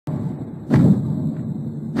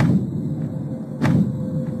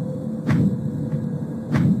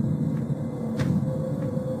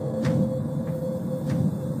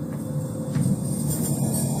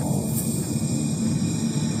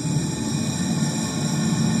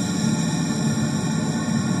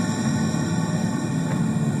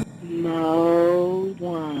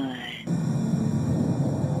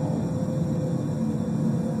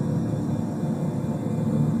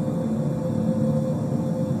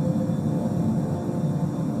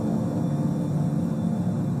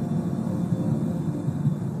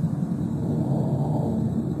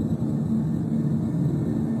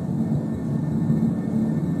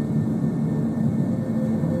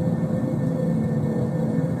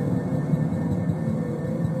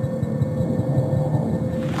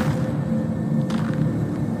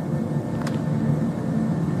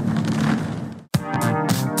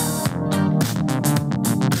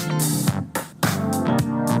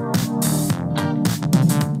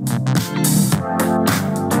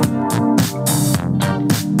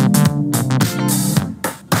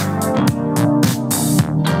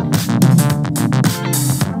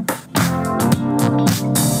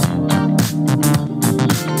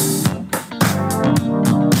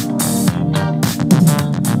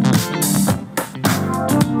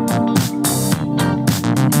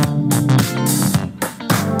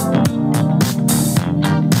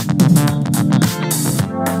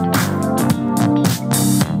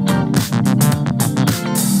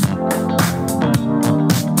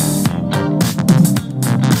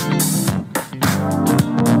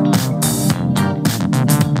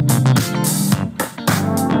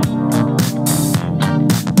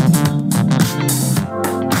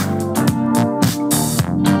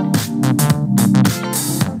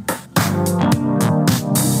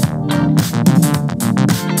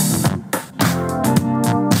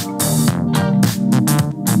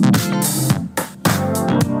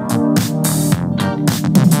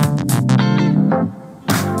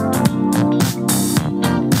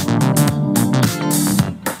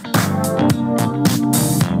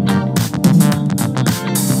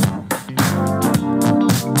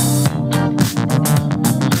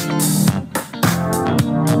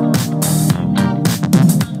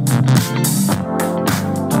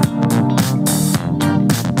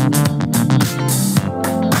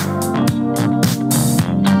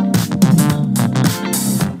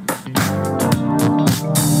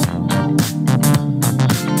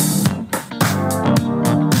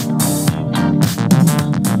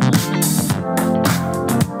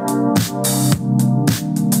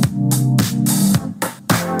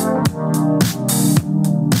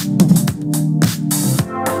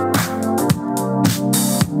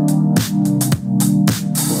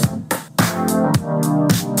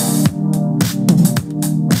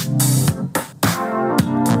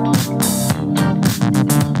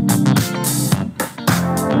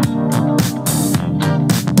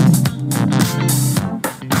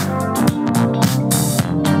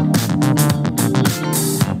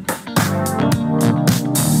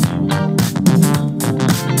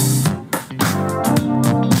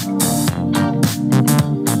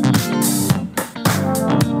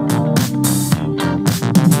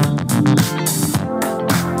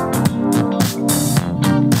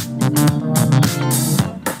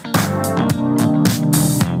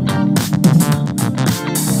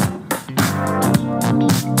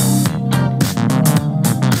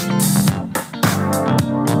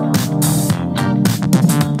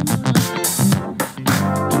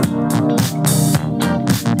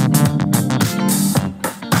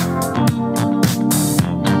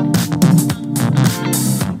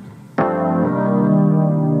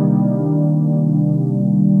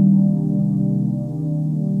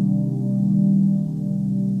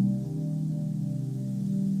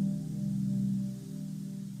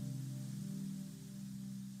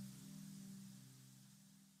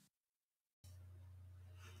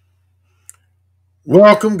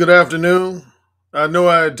Welcome. Good afternoon. I know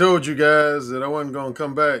I had told you guys that I wasn't going to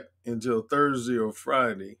come back until Thursday or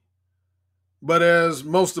Friday, but as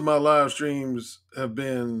most of my live streams have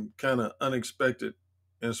been kind of unexpected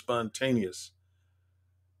and spontaneous,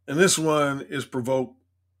 and this one is provoked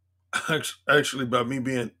actually by me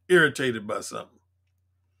being irritated by something.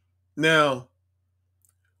 Now,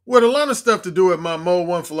 with a lot of stuff to do with my Mode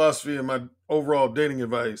 1 philosophy and my overall dating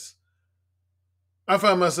advice, I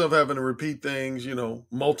find myself having to repeat things,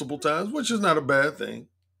 multiple times, which is not a bad thing.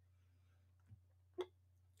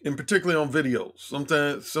 And particularly on videos.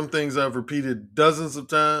 Sometimes some things I've repeated dozens of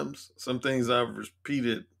times, some things I've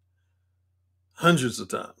repeated hundreds of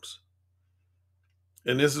times.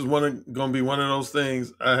 And this is going to be one of those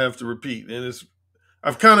things I have to repeat. And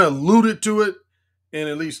I've kind of alluded to it in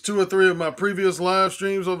at least two or three of my previous live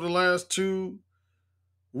streams over the last 2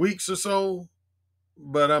 weeks or so,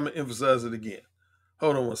 but I'm going to emphasize it again.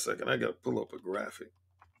 Hold on one second. I got to pull up a graphic.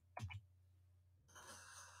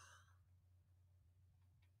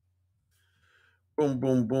 Boom,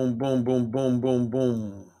 boom, boom, boom, boom, boom, boom,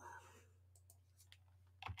 boom.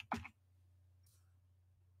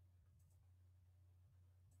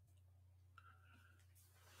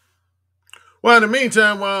 Well, in the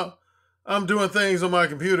meantime, while I'm doing things on my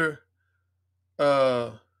computer, uh,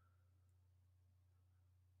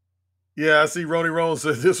 yeah, I see Roni Rone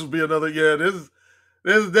said this will be another. Yeah, this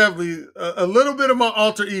is definitely a little bit of my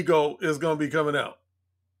alter ego is going to be coming out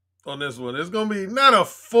on this one. It's going to be not a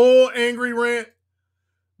full angry rant.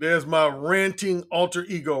 There's my ranting alter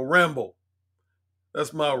ego, Rambo.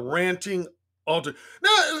 That's my ranting alter.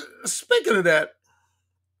 Now, speaking of that,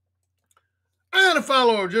 I had a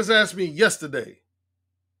follower just ask me yesterday.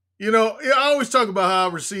 I always talk about how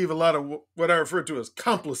I receive a lot of what I refer to as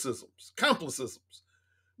complicisms. Complicisms,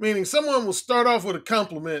 meaning someone will start off with a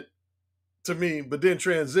compliment to me, but then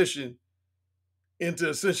transition into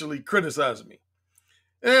essentially criticizing me.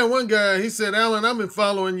 And one guy, he said, Alan, I've been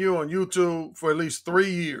following you on YouTube for at least 3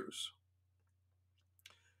 years.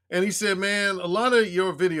 And he said, man, a lot of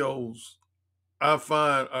your videos I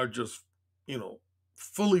find are just,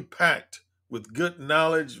 fully packed with good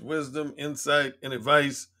knowledge, wisdom, insight, and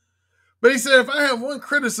advice. But he said, if I have one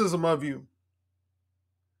criticism of you,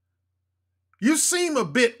 you seem a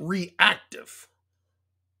bit reactive.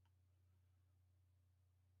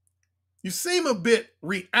 You seem a bit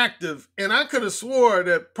reactive, and I could have swore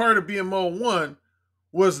that part of being Mode 1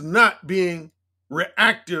 was not being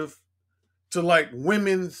reactive to like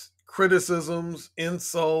women's criticisms,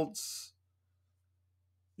 insults,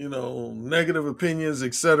 negative opinions,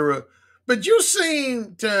 etc. But you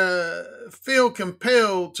seem to feel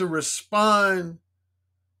compelled to respond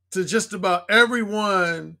to just about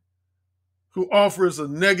everyone who offers a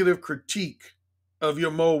negative critique of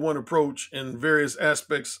your Mode 1 approach and various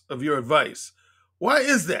aspects of your advice. Why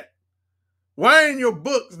is that? Why in your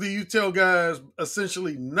books do you tell guys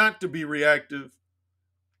essentially not to be reactive?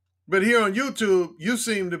 But here on YouTube, you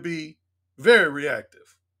seem to be very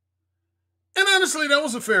reactive. And honestly, that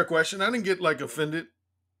was a fair question. I didn't get offended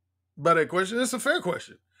by that question. It's a fair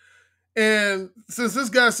question. And since this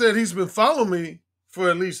guy said he's been following me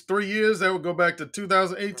for at least 3 years, that would go back to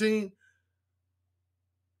 2018.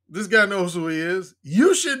 This guy knows who he is.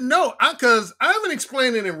 You should know, because I haven't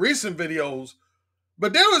explained it in recent videos,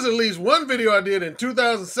 but there was at least one video I did in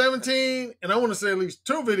 2017, and I want to say at least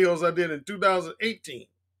two videos I did in 2018,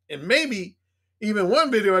 and maybe even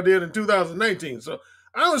one video I did in 2019. So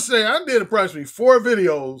I would say I did approximately 4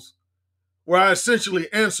 videos where I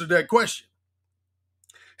essentially answered that question.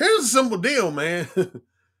 Here's a simple deal, man.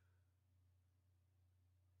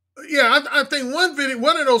 Yeah, I think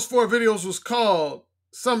one of those 4 videos was called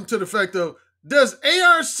something to the effect of, does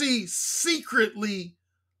ARC secretly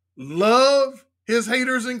love his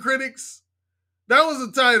haters and critics? That was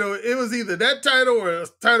the title. It was either that title or a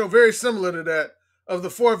title very similar to that of the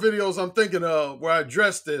 4 videos I'm thinking of where I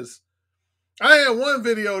addressed this. I had one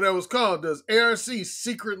video that was called, does ARC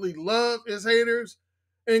secretly love his haters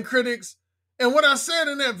and critics? And what I said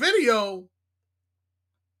in that video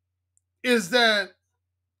is that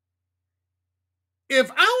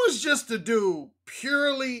if I was just to do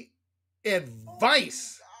purely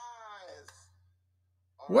advice,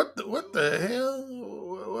 what the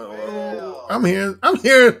hell? I'm hearing.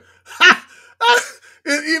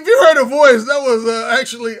 If you heard a voice, that was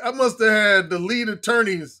actually, I must have had the lead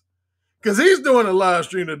attorneys, because he's doing a live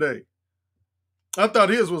stream today. I thought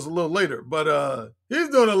his was a little later, but he's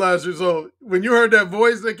doing a live stream. So when you heard that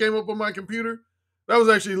voice that came up on my computer, that was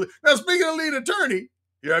actually, now speaking of lead attorney,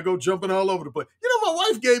 here I go jumping all over the place. My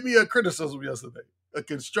wife gave me a criticism yesterday, a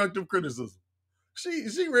constructive criticism.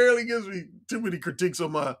 She rarely gives me too many critiques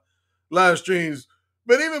on my live streams,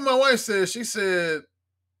 But even my wife said, she said,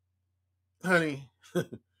 honey,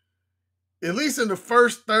 at least in the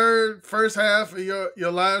first half of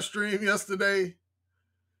your live stream yesterday,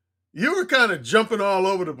 you were kind of jumping all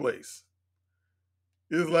over the place.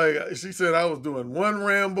 It was like, she said, I was doing one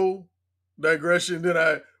ramble digression, then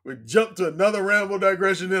I would jump to another ramble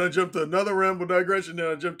digression, then I jumped to another ramble digression, then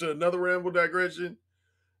I jumped to another ramble digression.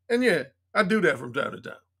 And yeah, I do that from time to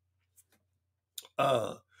time.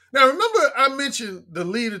 Now, remember I mentioned the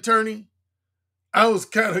lead attorney? I was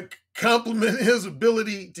kind of complimenting his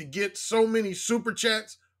ability to get so many super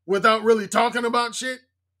chats without really talking about shit.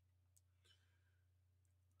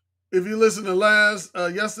 If you listen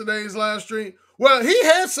to yesterday's live stream, well, he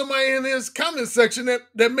had somebody in his comment section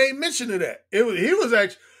that made mention of that. He was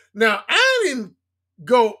actually, now I didn't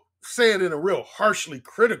go say it in a real harshly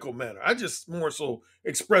critical manner. I just more so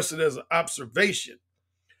expressed it as an observation.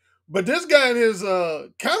 But this guy in his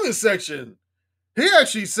comment section, he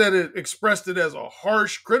actually expressed it as a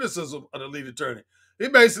harsh criticism of the lead attorney. He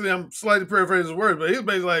basically, I'm slightly paraphrasing his words, but he was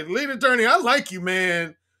basically like, lead attorney, I like you,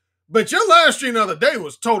 man. But your live stream the other day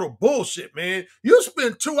was total bullshit, man. You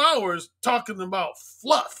spent 2 hours talking about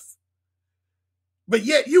fluff. But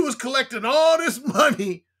yet you was collecting all this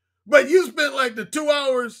money, but you spent like the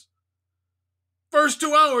first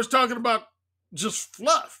 2 hours talking about just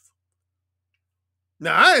fluff.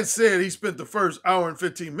 Now, I had said he spent the first hour and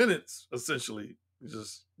 15 minutes, essentially,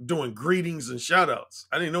 just doing greetings and shout outs.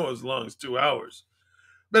 I didn't know it was as long as 2 hours.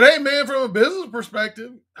 But hey, man, from a business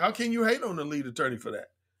perspective, how can you hate on the lead attorney for that?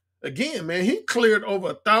 Again, man, he cleared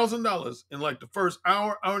over $1,000 in like the first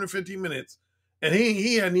hour and 15 minutes, and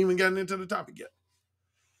he hadn't even gotten into the topic yet.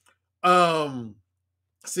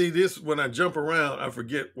 See, this, when I jump around, I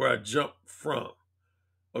forget where I jump from.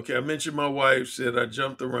 Okay, I mentioned my wife said I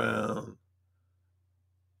jumped around.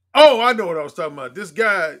 Oh, I know what I was talking about. This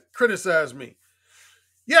guy criticized me.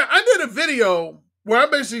 Yeah, I did a video where I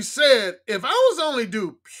basically said, if I was to only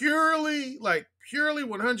do purely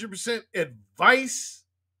 100% advice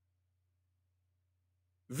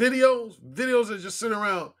videos that just sit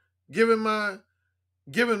around giving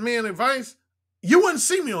men advice, you wouldn't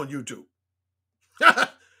see me on YouTube.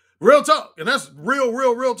 Real talk. And that's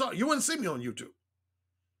real talk. You wouldn't see me on YouTube.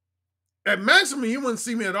 At maximum, you wouldn't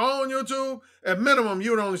see me at all on YouTube. At minimum,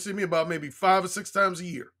 you would only see me about maybe 5 or 6 times a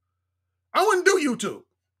year. I wouldn't do YouTube.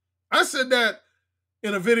 I said that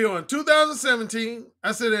in a video in 2017.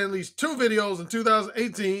 I said that in at least 2 videos in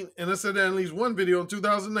 2018. And I said that in at least 1 video in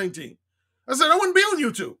 2019. I said I wouldn't be on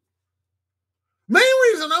YouTube. Main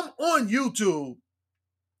reason I'm on YouTube, in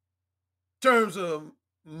terms of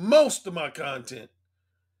most of my content,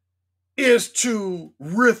 is to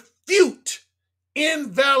refute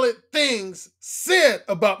invalid things said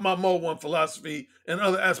about my Mode 1 philosophy and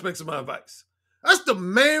other aspects of my advice. That's the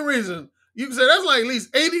main reason. You can say that's like at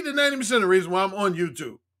least 80 to 90% of the reason why I'm on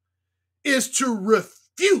YouTube, is to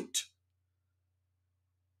refute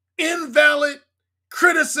invalid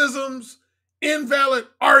criticisms, invalid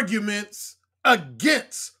arguments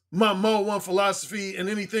against my Mode 1 philosophy and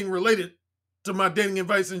anything related to my dating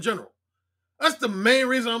advice in general. That's the main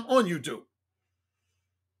reason I'm on YouTube.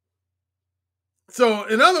 So,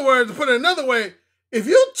 in other words, to put it another way, if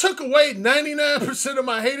you took away 99% of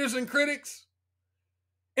my haters and critics,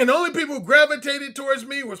 and the only people who gravitated towards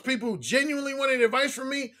me was people who genuinely wanted advice from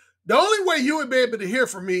me, the only way you would be able to hear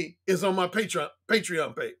from me is on my Patreon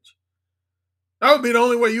page. That would be the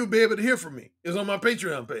only way you'd be able to hear from me, is on my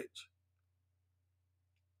Patreon page.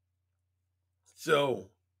 So,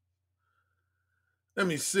 let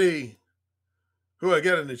me see who I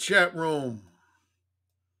got in the chat room.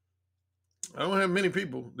 I don't have many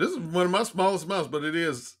people. This is one of my smallest amounts, but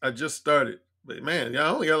I just started. But man, I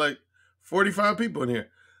only got like 45 people in here.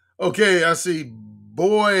 Okay, I see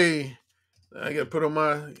Boy. I got to put on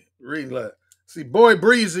my reading light. See Boy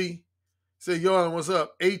Breezy. Say, yo, what's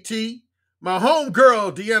up? AT. My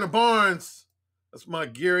homegirl, Deanna Barnes. That's my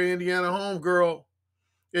Gary, Indiana homegirl.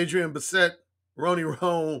 Adrian Bassett. Ronnie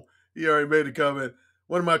Rome. He already made a comment.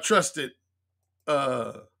 One of my trusted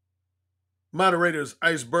moderators,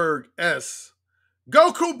 Iceberg S.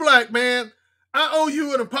 Goku Black, man. I owe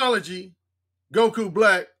you an apology, Goku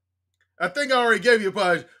Black. I think I already gave you an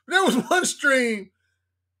apology. But there was one stream,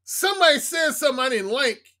 somebody said something I didn't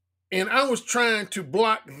like, and I was trying to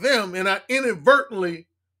block them, and I inadvertently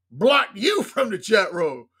blocked you from the chat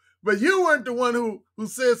room. But you weren't the one who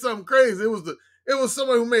said something crazy. It was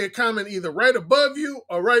someone who made a comment either right above you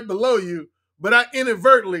or right below you, but I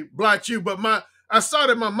inadvertently blocked you. But I saw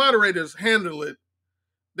that my moderators handled it.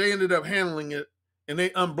 They ended up handling it, and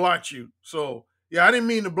they unblocked you. So, yeah, I didn't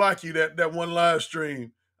mean to block you that one live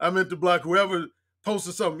stream. I meant to block whoever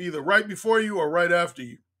posted something either right before you or right after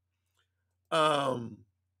you. Um,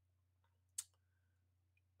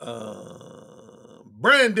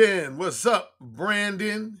 Brandon, what's up,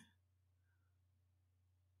 Brandon?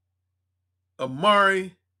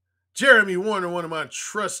 Amari, Jeremy Warner, one of my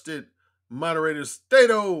trusted moderators.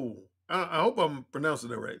 Thato, I hope I'm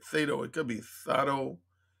pronouncing it right. Thato, it could be Thato.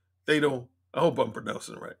 Thato, I hope I'm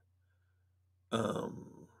pronouncing it right.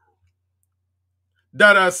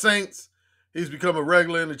 Dada Saints, he's become a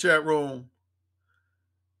regular in the chat room.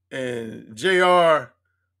 And JR,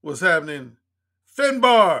 what's happening?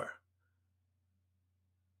 Finbar,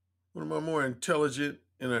 one of my more intelligent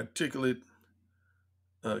and articulate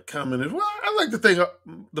commenters. Well, I like to think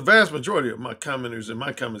the vast majority of my commenters in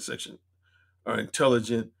my comment section are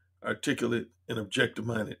intelligent, articulate, and objective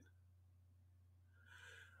minded.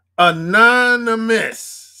 Anonymous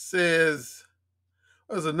says,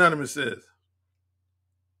 what does Anonymous says?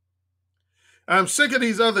 I'm sick of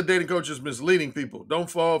these other dating coaches misleading people. Don't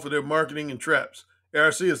fall for their marketing and traps.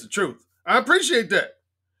 ARC is the truth. I appreciate that.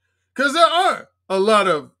 Because there are a lot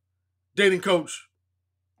of dating coach.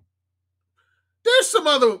 There's some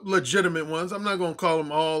other legitimate ones. I'm not going to call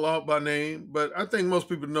them all out by name, but I think most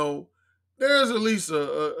people know there's at least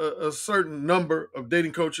a certain number of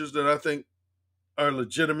dating coaches that I think are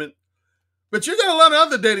legitimate. But you got a lot of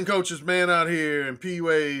other dating coaches, man, out here and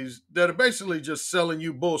PUAs that are basically just selling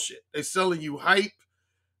you bullshit. They're selling you hype.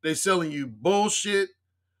 They're selling you bullshit,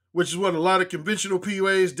 which is what a lot of conventional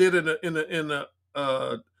PUAs did in the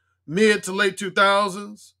mid to late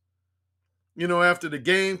 2000s. You know, after the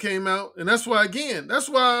game came out. And that's why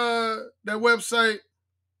that website,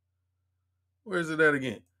 where is it at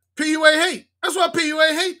again? PUA Hate. That's why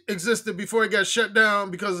PUA Hate existed before it got shut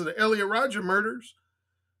down because of the Elliot Rodger murders.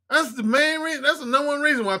 That's the main reason. That's the number one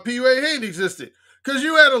reason why PUA Hate existed. Because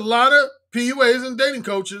you had a lot of PUAs and dating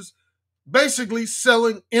coaches basically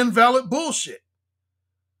selling invalid bullshit.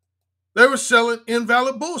 They were selling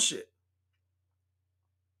invalid bullshit.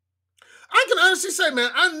 I can honestly say, man,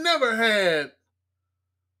 I never had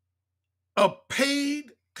a paid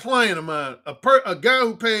client of mine, a guy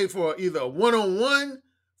who paid for either a one-on-one,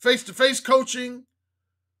 face-to-face coaching,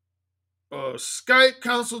 Skype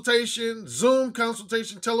consultation, Zoom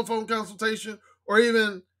consultation, telephone consultation, or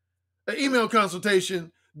even an email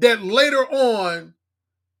consultation that later on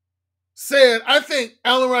said, I think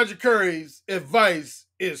Alan Roger Currie's advice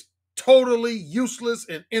is totally useless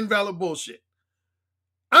and invalid bullshit.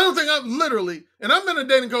 I don't think and I've been a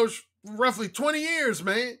dating coach for roughly 20 years,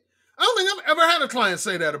 man. I don't think I've ever had a client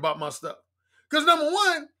say that about my stuff. Because number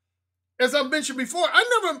one, as I mentioned before,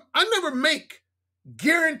 I never make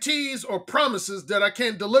guarantees or promises that I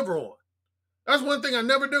can't deliver on. That's one thing I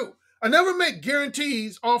never do. I never make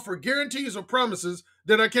offer guarantees or promises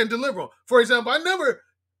that I can't deliver on. For example, I never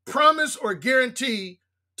promise or guarantee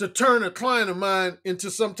to turn a client of mine into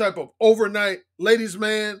some type of overnight ladies'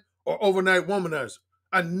 man or overnight womanizer.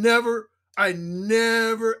 I never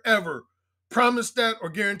ever promise that or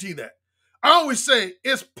guarantee that. I always say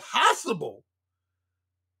it's possible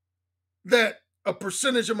that a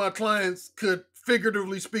percentage of my clients could,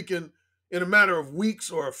 figuratively speaking, in a matter of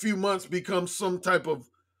weeks or a few months become some type of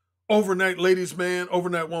overnight ladies' man,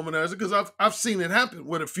 overnight womanizer, because I've seen it happen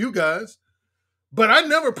with a few guys. But I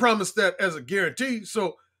never promised that as a guarantee.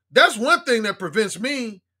 So that's one thing that prevents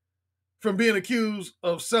me from being accused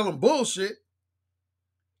of selling bullshit.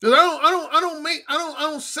 Because I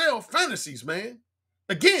don't sell fantasies, man.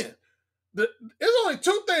 Again, there's only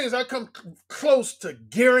two things I come close to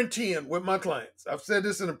guaranteeing with my clients. I've said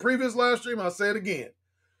this in a previous live stream. I'll say it again.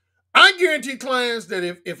 I guarantee clients that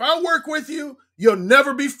if I work with you, you'll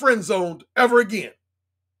never be friend zoned ever again.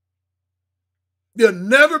 You'll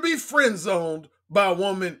never be friend zoned by a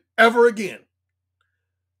woman ever again.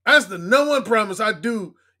 That's the number one promise I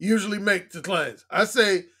do usually make to clients. I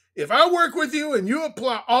say, if I work with you and you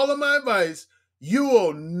apply all of my advice, you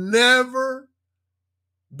will never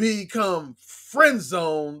become friend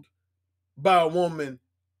zoned by a woman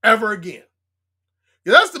ever again.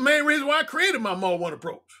 That's the main reason why I created my Mode 1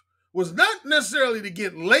 approach. Was not necessarily to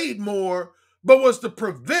get laid more, but was to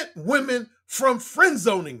prevent women from friend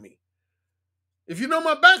zoning me. If you know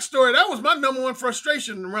my backstory, that was my number one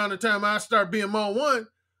frustration around the time I started being Mode 1,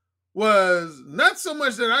 was not so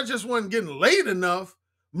much that I just wasn't getting laid enough.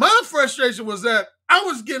 My frustration was that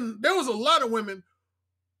there was a lot of women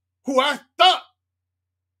who I thought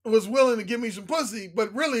was willing to give me some pussy,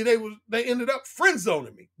 but really they ended up friend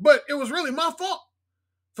zoning me. But it was really my fault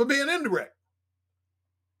for being indirect.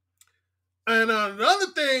 And another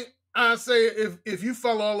thing I say, if you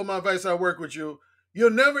follow all of my advice, I work with you,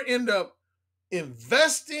 you'll never end up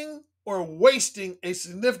investing or wasting a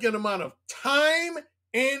significant amount of time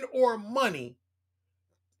and or money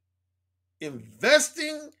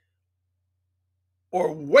investing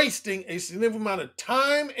or wasting a significant amount of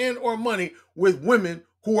time and or money with women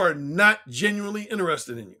who are not genuinely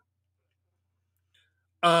interested in you.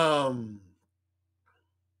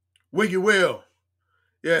 Wiggy Will.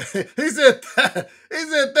 Yeah, he said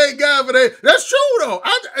thank God for that. That's true though.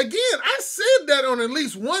 I said that on at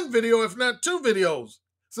least one video, if not two videos,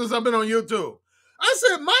 since I've been on YouTube. I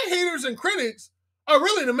said my haters and critics are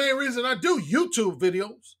really the main reason I do YouTube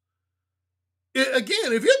videos.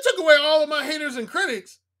 Again, if you took away all of my haters and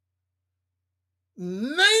critics,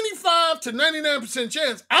 95 to 99%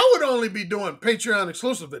 chance I would only be doing Patreon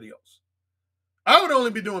exclusive videos. I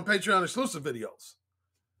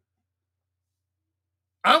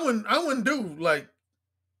wouldn't do like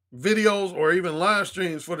videos or even live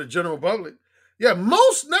streams for the general public. Yeah,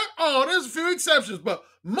 most, not all, there's a few exceptions, but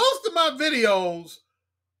most of my videos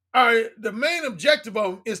are, the main objective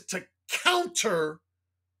of them is to counter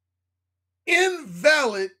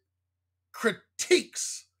invalid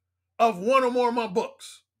critiques of one or more of my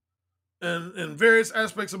books and various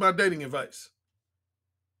aspects of my dating advice.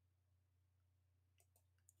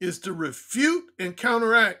 Is to refute and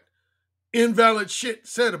counteract invalid shit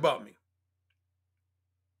said about me.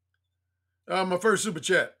 My first super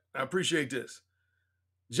chat. I appreciate this.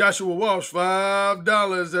 Joshua Walsh,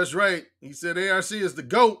 $5. That's right. He said ARC is the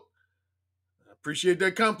GOAT. I appreciate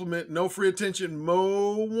that compliment. No free attention.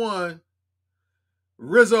 Mo1.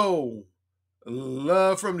 Rizzo.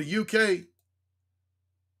 Love from the UK.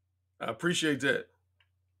 I appreciate that.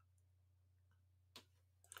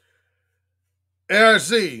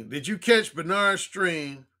 ARC, did you catch Bernard's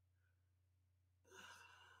stream?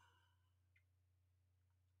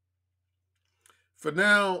 For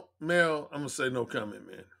now, Mel, I'm going to say no comment,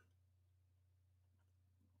 man.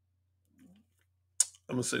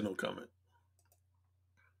 I'm going to say no comment.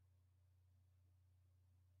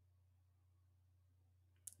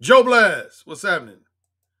 Joe Blast, what's happening?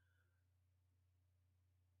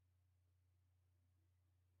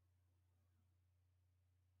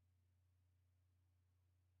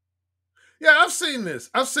 Yeah, I've seen this,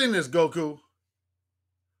 Goku.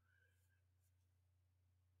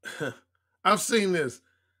 I've seen this.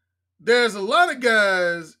 There's a lot of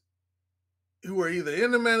guys who are either in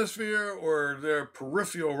the manosphere or they're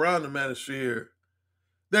peripheral around the manosphere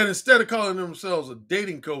that instead of calling themselves a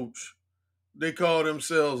dating coach, they call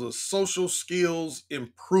themselves a social skills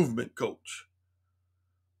improvement coach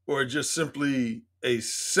or just simply a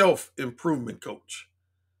self-improvement coach.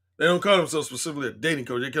 They don't call themselves specifically a dating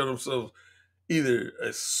coach. They call themselves either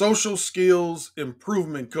a social skills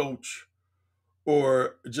improvement coach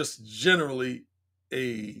or just generally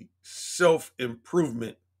a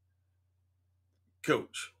self-improvement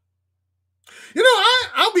coach. You know,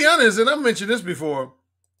 I'll be honest, and I've mentioned this before.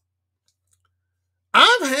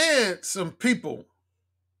 I've had some people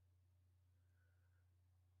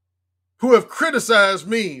who have criticized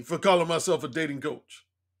me for calling myself a dating coach.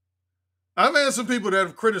 I've had some people that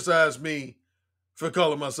have criticized me for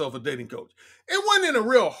calling myself a dating coach. It wasn't in a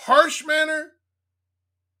real harsh manner,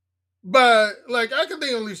 but like I can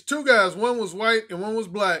think of at least two guys, one was white and one was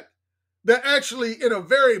black, that actually in a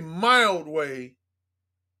very mild way,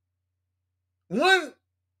 one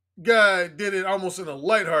guy did it almost in a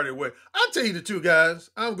lighthearted way. I'll tell you the two guys.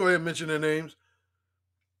 I'll go ahead and mention their names.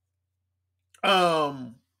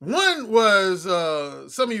 One was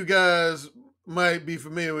some of you guys might be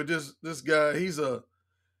familiar with this guy.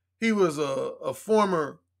 He was a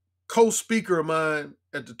former co-speaker of mine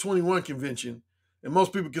at the 21 convention, and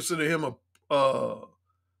most people consider him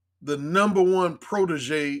the number one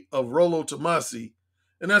protege of Rollo Tomasi,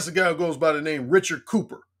 and that's a guy who goes by the name Richard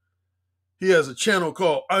Cooper. He has a channel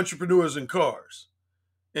called Entrepreneurs in Cars,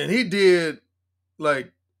 and he did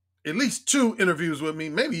like at least 2 interviews with me,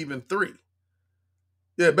 maybe even 3.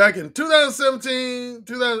 Yeah, back in 2017,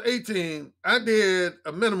 2018, I did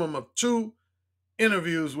a minimum of 2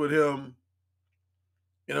 interviews with him.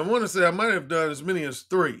 And I want to say I might have done as many as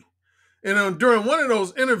 3. And during one of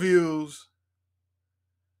those interviews,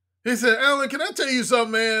 he said, Alan, can I tell you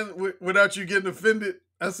something, man, without you getting offended?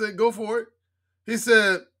 I said, go for it. He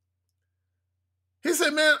said,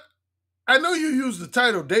 man, I know you use the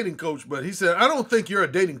title dating coach, but he said, I don't think you're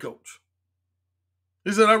a dating coach.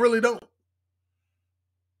 He said, I really don't.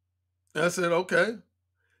 I said, okay.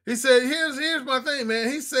 He said, here's my thing, man.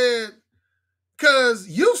 He said, because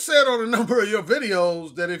you said on a number of your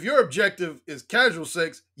videos that if your objective is casual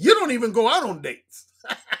sex, you don't even go out on dates,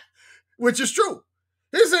 which is true.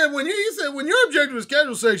 He said, when your objective is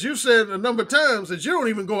casual sex, you said a number of times that you don't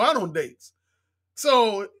even go out on dates.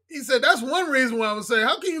 So he said that's one reason why I would say,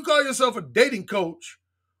 how can you call yourself a dating coach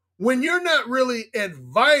when you're not really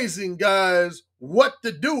advising guys what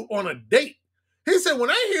to do on a date? He said, when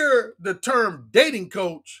I hear the term dating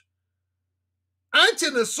coach, I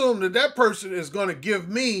tend to assume that that person is going to give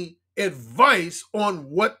me advice on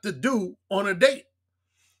what to do on a date.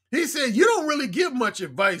 He said, you don't really give much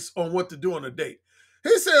advice on what to do on a date.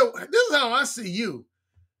 He said, this is how I see you.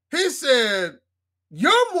 He said,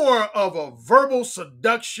 you're more of a verbal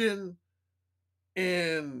seduction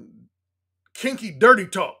and kinky dirty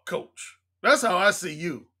talk coach. That's how I see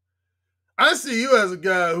you. I see you as a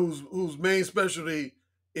guy whose main specialty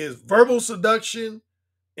is verbal seduction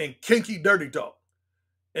and kinky dirty talk.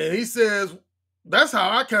 And he says, that's how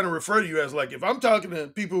I kind of refer to you as, like, if I'm talking to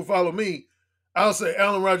people who follow me, I'll say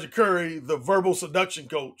Alan Roger Currie, the verbal seduction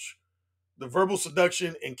coach, the verbal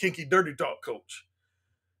seduction and kinky dirty talk coach.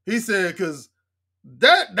 He said, because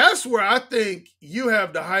that's where I think you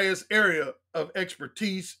have the highest area of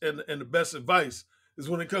expertise and the best advice is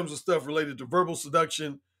when it comes to stuff related to verbal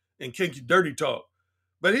seduction and kinky dirty talk.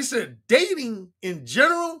 But he said dating in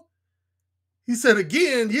general, he said,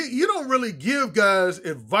 again, you don't really give guys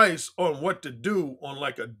advice on what to do on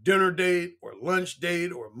like a dinner date or lunch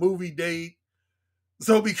date or a movie date.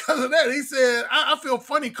 So because of that, he said, I feel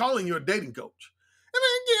funny calling you a dating coach. And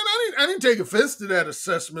then again, I didn't take offense to that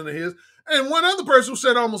assessment of his. And one other person who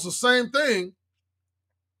said almost the same thing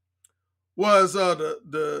was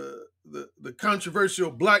the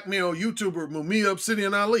controversial black male YouTuber Mumia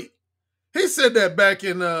Obsidian Ali. He said that back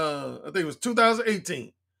in I think it was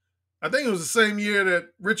 2018. I think it was the same year that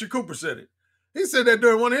Richard Cooper said it. He said that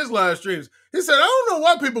during one of his live streams. He said, I don't know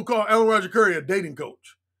why people call Alan Roger Currie a dating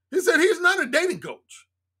coach. He said, he's not a dating coach.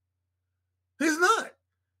 He's not.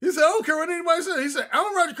 He said, I don't care what anybody says. He said,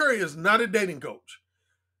 Alan Roger Currie is not a dating coach.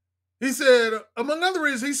 He said, among other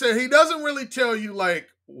reasons, he said he doesn't really tell you like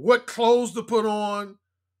what clothes to put on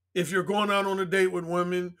if you're going out on a date with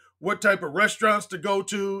women, what type of restaurants to go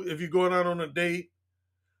to if you're going out on a date,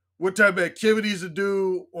 what type of activities to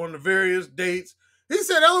do on the various dates. He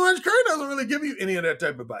said Alan Roger Currie doesn't really give you any of that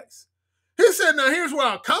type of advice. He said, now here's where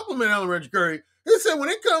I'll compliment Alan Roger Currie. He said, when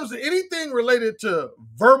it comes to anything related to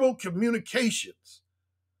verbal communication,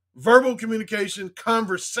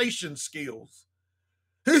 conversation skills,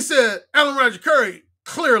 he said Alan Roger Currie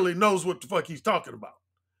clearly knows what the fuck he's talking about.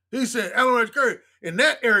 He said Alan Roger Currie in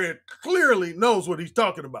that area clearly knows what he's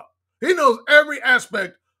talking about. He knows every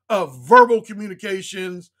aspect of verbal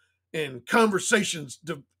communications and conversations,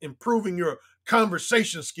 to improving your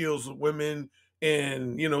conversation skills with women,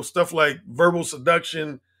 and stuff like verbal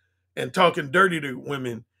seduction and talking dirty to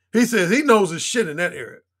women. He says he knows his shit in that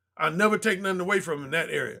area. I never take nothing away from him in that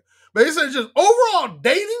area. But he said just overall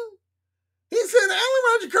dating, he said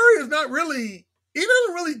Alan Roger Currie is not really, he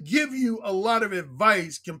doesn't really give you a lot of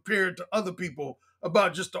advice compared to other people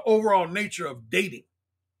about just the overall nature of dating.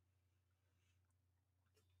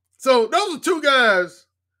 So those are two guys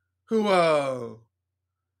who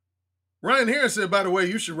Ryan Harris said, by the way,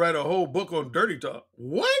 you should write a whole book on dirty talk.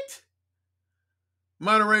 What?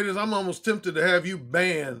 Moderators, I'm almost tempted to have you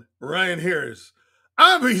ban Ryan Harris.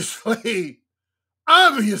 Obviously.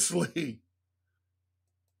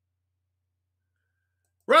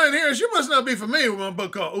 Ryan Harris, you must not be familiar with my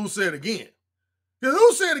book called Who Said Again. Because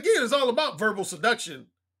Who Said Again is all about verbal seduction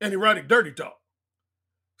and erotic dirty talk.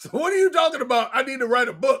 So what are you talking about? I need to write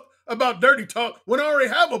a book about dirty talk when I already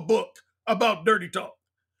have a book about dirty talk.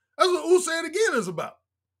 That's what Who Said Again is about.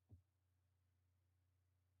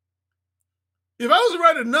 If I was to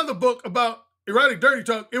write another book about erotic dirty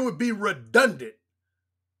talk, it would be redundant,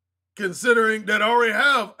 considering that I already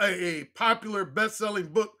have a popular best-selling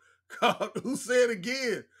book called Who Said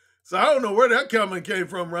Again. So I don't know where that comment came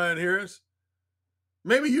from, Ryan Harris.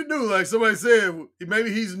 Maybe you knew, like somebody said,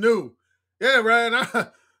 maybe he's new. Yeah, Ryan, I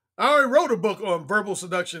already wrote a book on verbal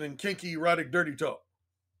seduction and kinky erotic dirty talk.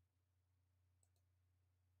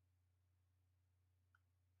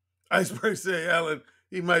 Iceberg said, Alan,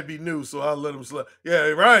 he might be new, so I'll let him slide. Yeah,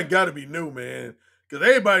 Ryan got to be new, man, because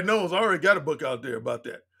everybody knows I already got a book out there about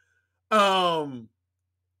that. Now,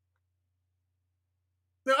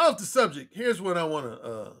 off the subject, here's what I want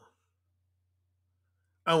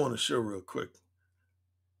to show real quick.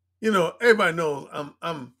 Everybody knows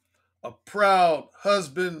I'm a proud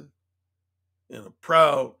husband and a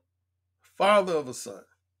proud father of a son.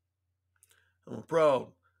 I'm a proud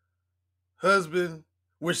husband,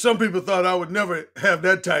 which some people thought I would never have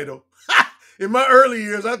that title. In my early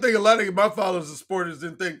years, I think a lot of my followers and supporters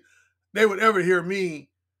didn't think they would ever hear me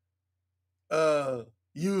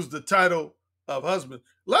use the title of husband.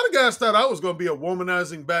 A lot of guys thought I was going to be a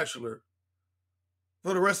womanizing bachelor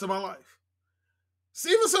for the rest of my life.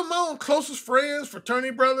 See, even some of my own closest friends,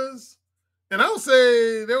 fraternity brothers, and I would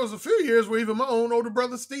say there was a few years where even my own older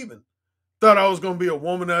brother, Steven, thought I was going to be a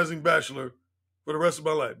womanizing bachelor for the rest of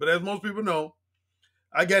my life. But as most people know,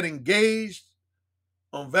 I got engaged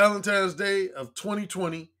on Valentine's Day of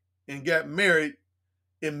 2020 and got married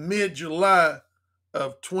in mid-July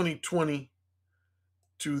of 2020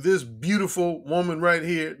 to this beautiful woman right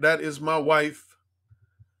here. That is my wife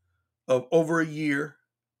of over a year.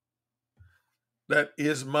 That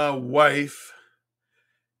is my wife.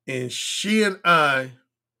 And she and I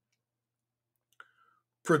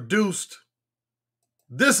produced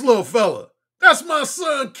this little fella. That's my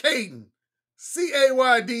son, Caden.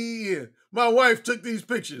 Cayden. My wife took these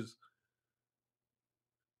pictures.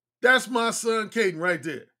 That's my son, Caden, right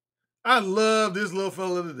there. I love this little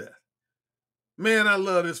fella to death. Man, I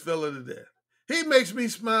love this fella to death. He makes me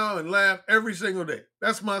smile and laugh every single day.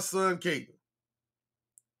 That's my son, Caden.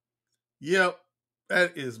 Yep,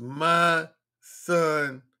 that is my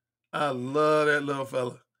son. I love that little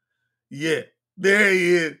fella. Yeah, there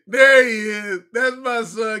he is. There he is. That's my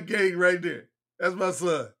son, Caden, right there. That's my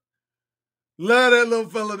son. Love that little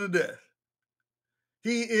fella to death.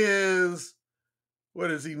 He is, what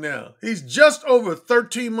is he now? He's just over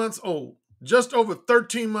 13 months old. Just over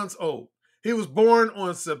 13 months old. He was born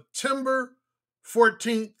on September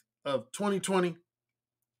 14th of 2020.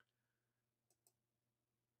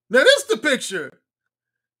 Now, this is the picture.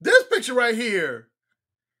 This picture right here,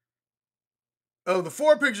 of the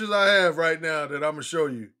 4 pictures I have right now that I'm going to show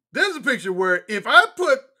you, there's a picture where if I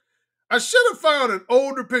should have found an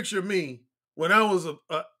older picture of me when I was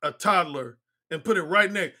a toddler and put it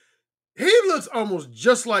right next. He looks almost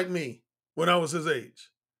just like me when I was his age.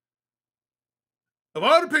 Of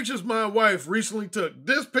all the pictures my wife recently took,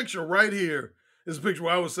 this picture right here is a picture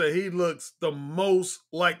where I would say he looks the most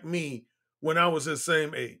like me when I was his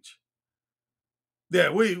same age. Yeah,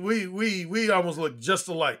 we almost look just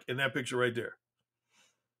alike in that picture right there.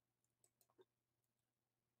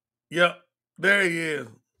 Yep, there he is.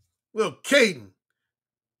 Little Caden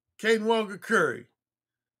Walker Currie.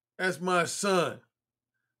 That's my son,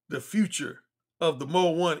 the future of the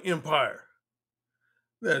Mo 1 Empire.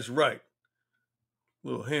 That's right.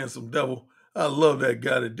 Little handsome devil. I love that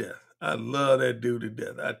guy to death. I love that dude to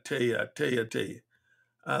death. I tell you.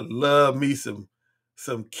 I love me some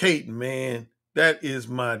Caden, man. That is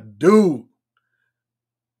my dude.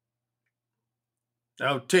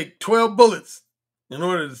 I would take 12 bullets in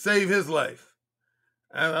order to save his life.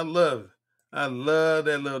 I love that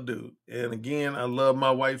little dude. And again, I love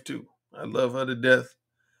my wife too. I love her to death.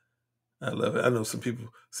 I love it. I know some people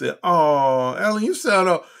say, "Oh, Alan, you sound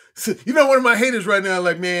all..." You know, one of my haters right now,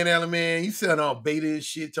 like, "Man, Alan, man, you sound all beta and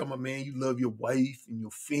shit. Talking about, man, you love your wife and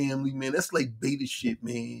your family, man. That's like beta shit,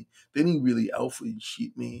 man. That ain't really alpha and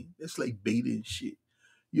shit, man. That's like beta and shit.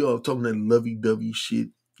 You all talking that lovey-dovey shit,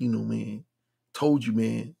 you know, man. Told you,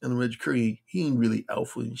 man. And Reggie Currie, he ain't really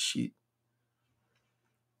alpha and shit."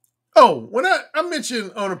 Oh, when I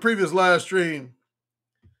mentioned on a previous live stream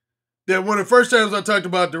that one of the first times I talked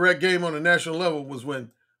about direct game on a national level was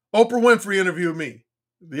when Oprah Winfrey interviewed me.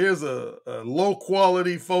 Here's a low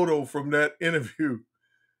quality photo from that interview.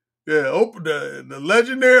 Yeah, the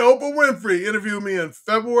legendary Oprah Winfrey interviewed me in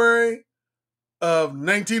February of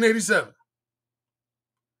 1987.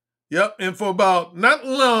 Yep, and for about, not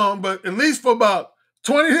long, but at least for about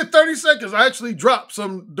 20 to 30 seconds, I actually dropped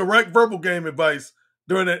some direct verbal game advice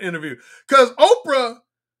during that interview. Because Oprah,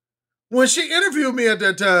 when she interviewed me at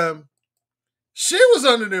that time, she was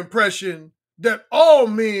under the impression that all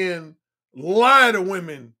men lie to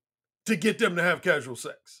women to get them to have casual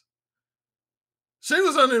sex. She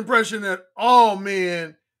was under the impression that all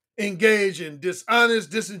men engage in dishonest,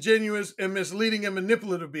 disingenuous, and misleading and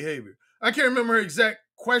manipulative behavior. I can't remember her exact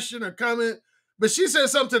question or comment, but she said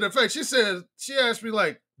something to the effect. She asked me,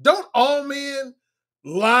 like, don't all men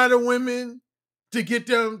lie to women to get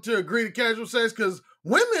them to agree to casual sex? Because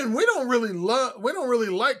women, we don't really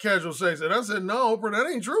like casual sex. And I said, no, Oprah, that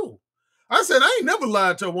ain't true. I said, I ain't never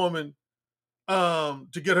lied to a woman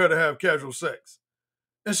to get her to have casual sex.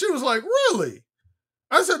 And she was like, really?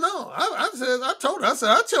 I said, no. I told her,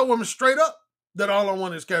 I tell women straight up that all I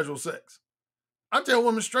want is casual sex. I tell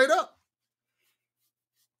women straight up.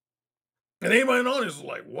 And anybody on this was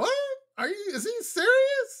like, what? Is he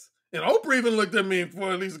serious? And Oprah even looked at me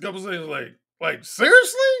for at least a couple seconds like,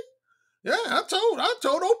 seriously? Yeah, I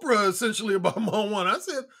told Oprah essentially about Mo 1. I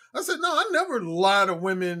said, no, I never lie to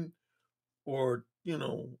women or,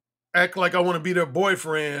 act like I want to be their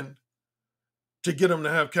boyfriend to get them to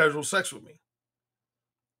have casual sex with me.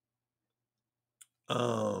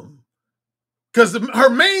 Because her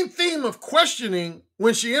main theme of questioning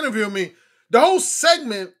when she interviewed me, The whole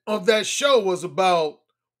segment of that show was about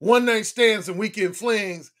one night stands and weekend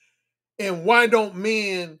flings, and why don't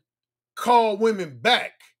men call women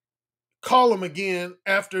back, call them again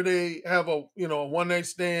after they have a one night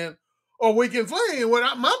stand or weekend fling. And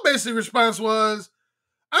my basic response was,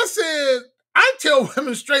 I said, I tell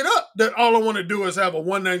women straight up that all I want to do is have a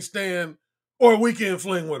one night stand or a weekend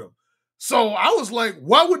fling with them. So I was like,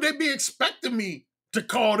 why would they be expecting me to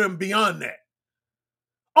call them beyond that?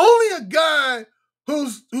 Only a guy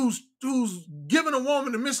who's giving a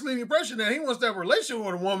woman the misleading impression that he wants to have a relationship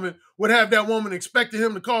with a woman would have that woman expecting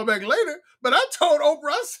him to call back later. But I told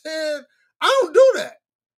Oprah, I said, I don't do that.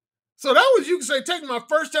 So that was, you can say, taking my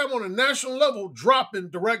first time on a national level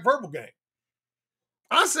dropping direct verbal game.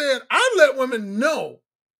 I said, I let women know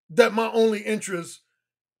that my only interest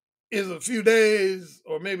is a few days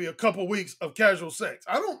or maybe a couple weeks of casual sex.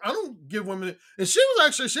 I don't give women, and she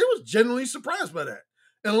was genuinely surprised by that.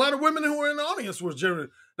 And a lot of women who were in the audience was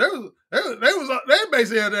genuinely, they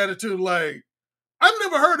basically had the attitude like, I've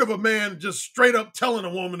never heard of a man just straight up telling a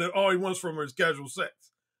woman that all he wants from her is casual sex.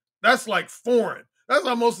 That's like foreign. That's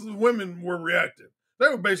how most of the women were reacting. They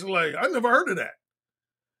were basically like, I never heard of that.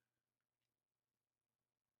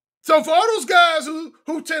 So for all those guys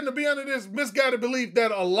who tend to be under this misguided belief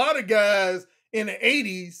that a lot of guys in the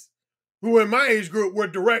 80s who were in my age group were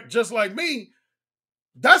direct just like me,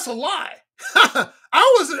 that's a lie.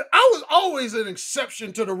 I was always an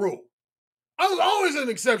exception to the rule. I was always an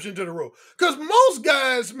exception to the rule. Because most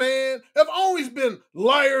guys, man, have always been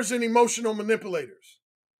liars and emotional manipulators.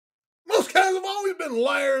 Most guys have always been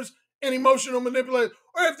liars and emotional manipulators.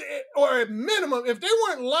 Or at minimum, if they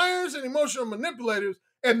weren't liars and emotional manipulators,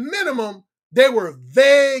 at minimum, they were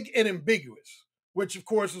vague and ambiguous, which of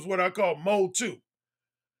course is what I call mode 2.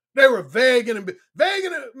 They were vague and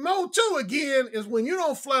ambiguous. Mode 2, again, is when you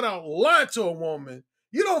don't flat out lie to a woman.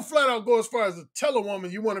 You don't flat out go as far as to tell a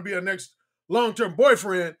woman you want to be her next long-term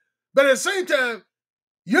boyfriend. But at the same time,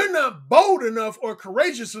 you're not bold enough or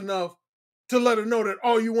courageous enough to let her know that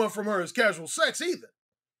all you want from her is casual sex either.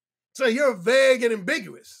 So you're vague and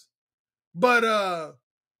ambiguous. But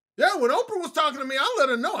yeah, when Oprah was talking to me, I let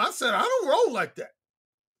her know. I said, I don't roll like that.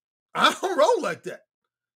 I don't roll like that.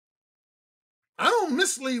 I don't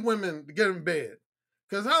mislead women to get in bed.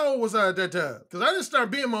 Because how old was I at that time? Because I didn't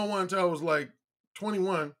start being my one until I was like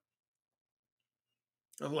 21.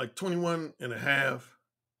 I was like 21 and a half.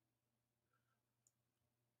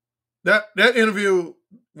 That interview,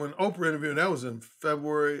 when Oprah interviewed, that was in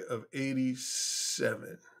February of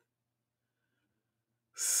 87.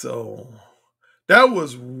 So that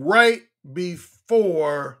was right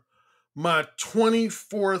before my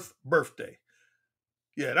 24th birthday.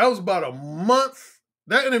 Yeah, that was about a month.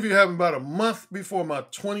 That interview happened about a month before my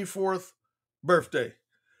 24th birthday.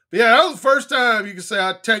 But yeah, that was the first time you could say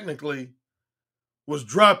I technically was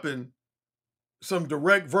dropping some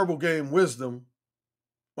direct verbal game wisdom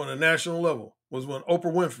on a national level, was when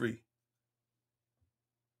Oprah Winfrey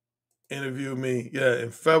interviewed me. Yeah,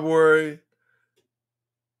 in February.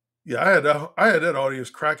 Yeah, I had that audience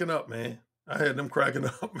cracking up, man. I had them cracking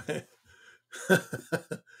up, man.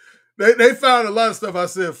 They found a lot of stuff I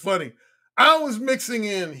said funny. I was mixing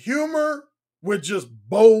in humor with just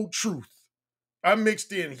bold truth. I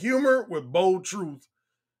mixed in humor with bold truth.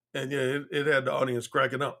 And yeah, it had the audience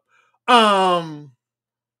cracking up.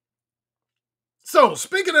 So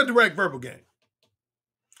speaking of direct verbal game.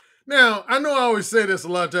 Now, I know I always say this a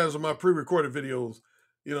lot of times in my pre-recorded videos.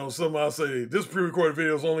 You know, some I'll say, this pre-recorded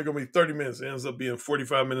video is only going to be 30 minutes. It ends up being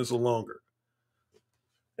 45 minutes or longer.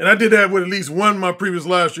 And I did that with at least one of my previous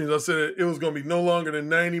live streams. I said it was going to be no longer than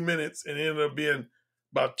 90 minutes, and it ended up being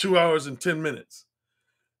about 2 hours and 10 minutes.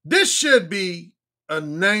 This should be a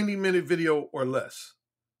 90-minute video or less,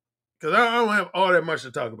 because I don't have all that much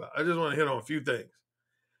to talk about. I just want to hit on a few things.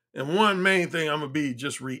 And one main thing I'm going to be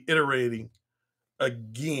just reiterating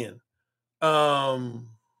again. Let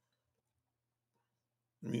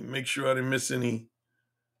me make sure I didn't miss any.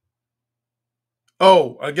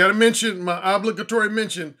 Oh, I got to mention my obligatory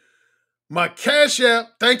mention. My Cash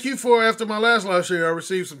App, thank you for, after my last live stream, I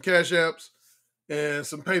received some Cash Apps and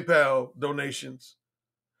some PayPal donations.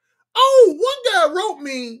 Oh, one guy wrote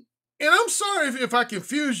me, and I'm sorry if I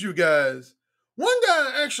confused you guys. One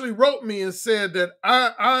guy actually wrote me and said that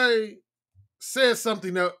I said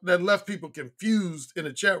something that left people confused in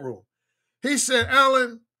the chat room. He said,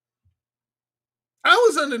 Alan, I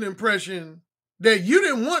was under the impression that you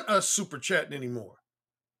didn't want us super chatting anymore.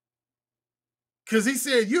 Because he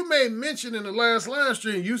said, you made mention in the last live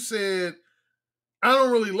stream, you said, I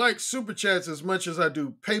don't really like super chats as much as I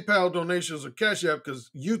do PayPal donations or Cash App because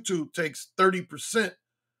YouTube takes 30%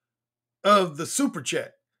 of the super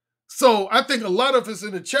chat. So I think a lot of us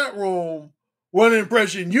in the chat room were under the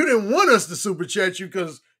impression you didn't want us to super chat you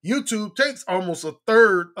because YouTube takes almost a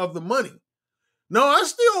third of the money. No, I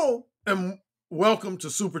still am welcome to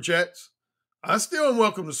super chats. I still am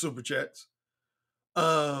welcome to super chats.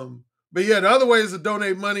 But yeah, the other ways to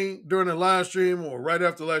donate money during the live stream or right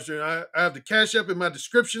after the live stream, I have the Cash App in my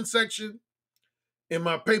description section, in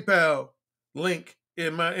my PayPal link,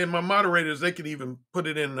 in my moderators, they can even put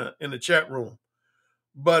it in the chat room.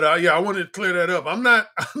 But yeah, I wanted to clear that up. I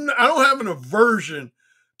don't have an aversion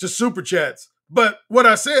to super chats, but what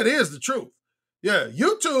I said is the truth. Yeah,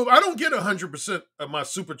 YouTube, I don't get 100% of my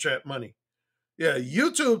super chat money. Yeah,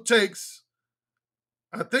 YouTube takes,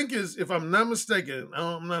 I think is, if I'm not mistaken,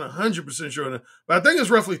 I'm not 100% sure, but I think it's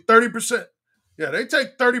roughly 30%. Yeah, they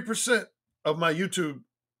take 30% of my YouTube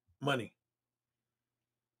money.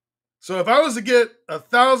 So if I was to get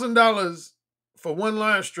 $1,000 for one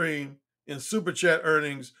live stream in super chat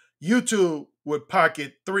earnings, YouTube would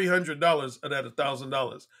pocket $300 of that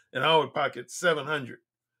 $1,000, and I would pocket $700.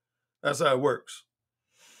 That's how it works.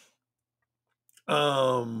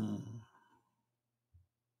 Yeah,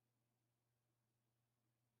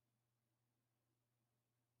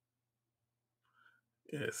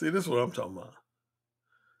 see, this is what I'm talking about.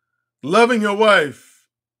 Loving your wife,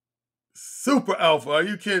 super alpha. Are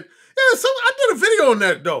you kidding? Yeah, I did a video on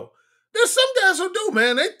that though. There's some guys who do,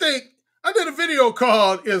 man. They think I did a video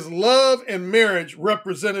called "Is Love and Marriage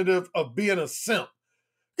Representative of Being a Simp?"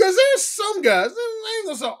 Because there's some guys, I ain't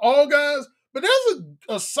gonna say all guys, but there's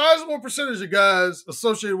a sizable percentage of guys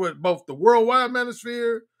associated with both the worldwide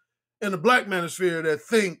manosphere and the black manosphere that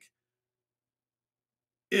think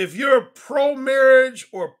if you're pro-marriage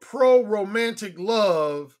or pro-romantic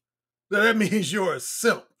love, that means you're a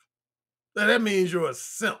simp. That means you're a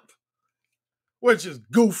simp. Which is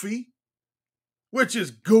goofy.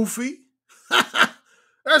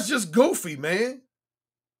 That's just goofy, man.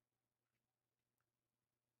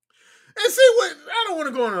 And see what, I don't want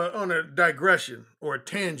to go on a digression or a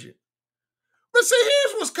tangent. But see,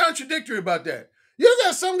 here's what's contradictory about that. You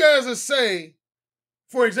got some guys that say,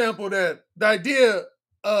 for example, that the idea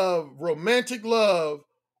of romantic love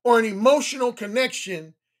or an emotional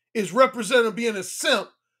connection is represented of being a simp.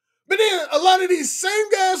 But then a lot of these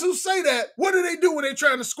same guys who say that, what do they do when they're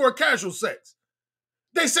trying to score casual sex?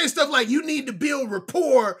 They say stuff like, you need to build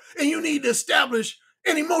rapport and you need to establish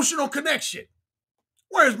an emotional connection.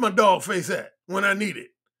 Where's my dog face at when I need it?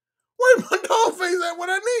 Where's my dog face at when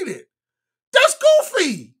I need it? That's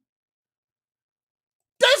goofy.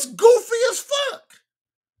 That's goofy as fuck.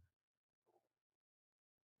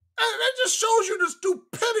 And that just shows you the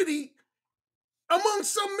stupidity among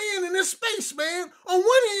some men in this space, man. On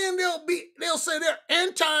one hand, they'll say they're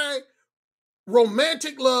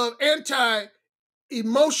anti-romantic love,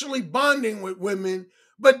 anti-emotionally bonding with women,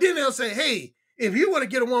 but then they'll say, hey, if you want to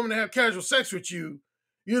get a woman to have casual sex with you,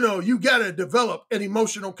 you got to develop an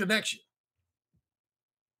emotional connection.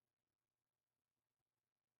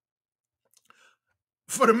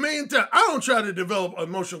 For the meantime, I don't try to develop an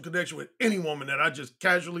emotional connection with any woman that I just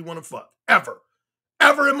casually want to fuck. Ever.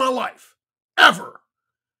 Ever in my life. Ever.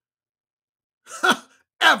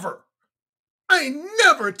 Ever. I ain't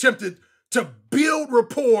never attempted to build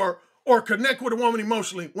rapport or connect with a woman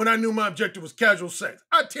emotionally when I knew my objective was casual sex.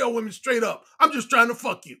 I tell women straight up, I'm just trying to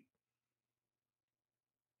fuck you.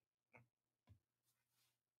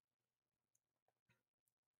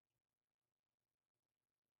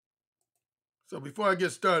 So before I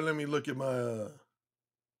get started, let me look at my...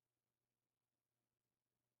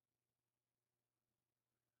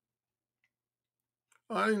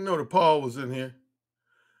 I didn't know that Paul was in here.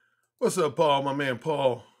 What's up, Paul? My man,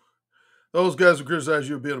 Paul. Those guys who criticize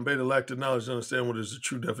you being a beta lack the knowledge to understand what is the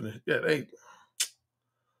true definition. Yeah, they...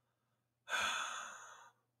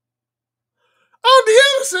 Oh,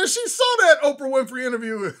 Deanna says she saw that Oprah Winfrey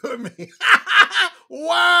interview with me.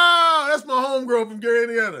 Wow, that's my homegirl from Gary,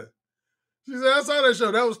 Indiana. She said, I saw that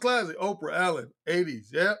show. That was classic. Oprah Allen,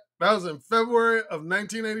 80s. Yep. That was in February of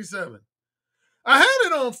 1987. I had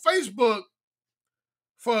it on Facebook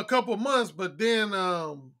for a couple months, but then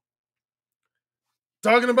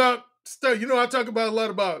talking about stuff, I talk about a lot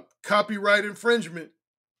about copyright infringement,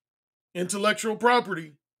 intellectual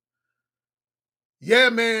property. Yeah,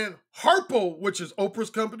 man. Harpo, which is Oprah's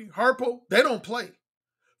company, Harpo, they don't play.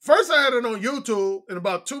 First, I had it on YouTube, and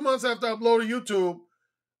about 2 months after I uploaded YouTube,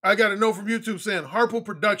 I got a note from YouTube saying Harpo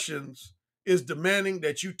Productions is demanding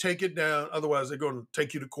that you take it down, otherwise they're going to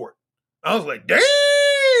take you to court. I was like, dang,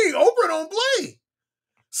 Oprah don't play.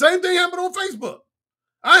 Same thing happened on Facebook.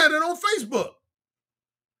 I had it on Facebook.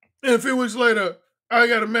 And a few weeks later, I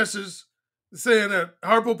got a message saying that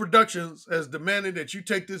Harpo Productions has demanded that you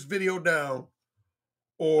take this video down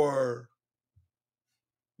or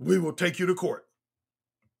we will take you to court.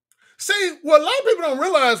 See, what a lot of people don't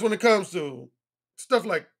realize when it comes to stuff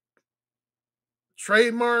like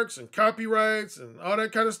trademarks and copyrights and all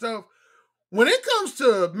that kind of stuff, when it comes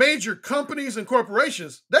to major companies and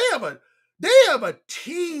corporations, they have a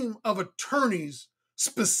team of attorneys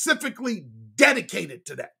specifically dedicated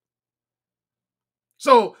to that.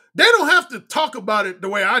 So they don't have to talk about it the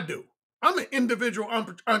way I do. I'm an individual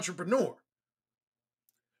entrepreneur.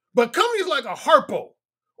 But companies like a Harpo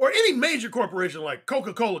or any major corporation like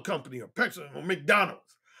Coca-Cola Company or Pepsi or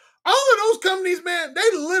McDonald's, all of those companies, man,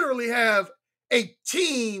 they literally have a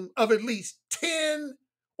team of at least 10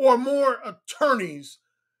 or more attorneys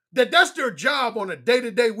that's their job on a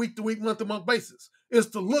day-to-day, week-to-week, month-to-month basis, is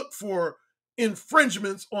to look for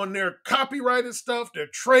infringements on their copyrighted stuff, their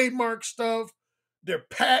trademark stuff, their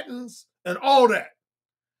patents, and all that.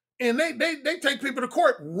 And they take people to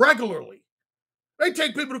court regularly. They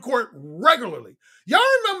take people to court regularly. Y'all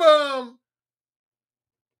remember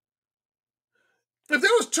if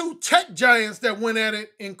there was two tech giants that went at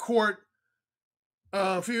it in court?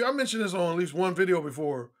 I mentioned this on at least one video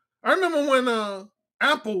before. I remember when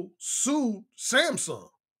Apple sued Samsung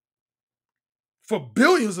for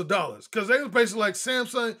billions of dollars because they was basically like,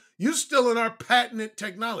 Samsung, you stealing our patented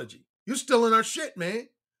technology. You stealing our shit, man.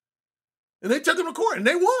 And they took them to court and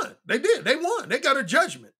they won. They did. They won. They got a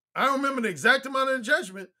judgment. I don't remember the exact amount of the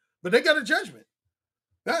judgment, but they got a judgment.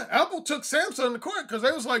 Apple took Samsung to court because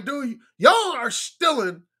they was like, dude, y'all are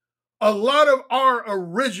stealing a lot of our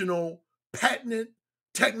original patented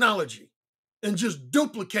technology and just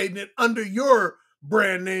duplicating it under your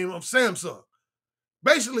brand name of Samsung.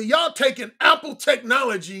 Basically, y'all taking Apple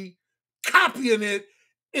technology, copying it,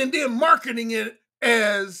 and then marketing it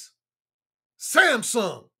as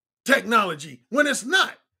Samsung technology when it's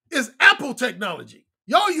not. It's Apple technology.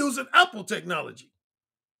 Y'all using Apple technology.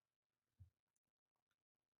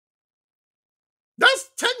 That's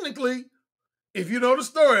technically, if you know the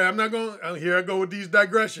story, I'm not going, here I go with these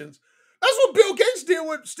digressions. That's what Bill Gates did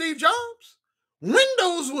with Steve Jobs.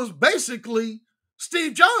 Windows was basically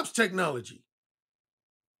Steve Jobs technology.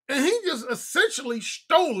 And he just essentially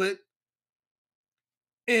stole it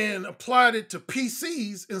and applied it to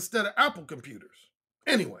PCs instead of Apple computers.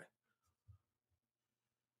 Anyway.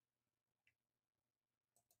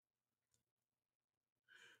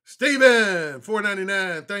 Steven,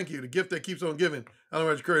 $4.99. Thank you. The gift that keeps on giving. Alan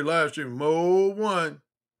Roger Currie live stream. Mode 1.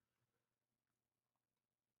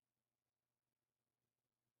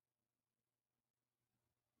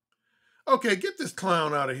 Okay, get this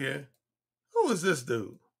clown out of here. Who is this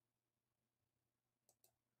dude?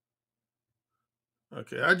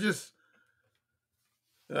 Okay,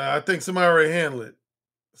 I think somebody already handled it.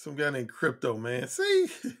 Some guy named Crypto, man. See?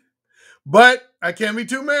 But I can't be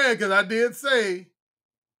too mad because I did say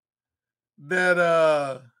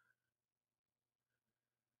that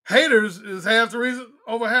haters is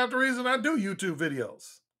over half the reason I do YouTube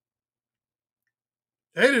videos.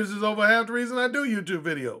 Haters is over half the reason I do YouTube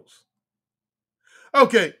videos.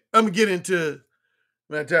 Okay, I'm going to get into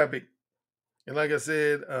my topic. And like I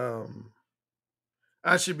said,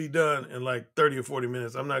 I should be done in like 30 or 40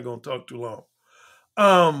 minutes. I'm not going to talk too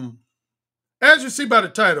long. As you see by the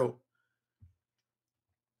title,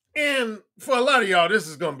 and for a lot of y'all, this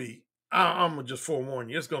is going to be, I'm going to just forewarn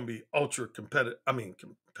you, it's going to be ultra competitive.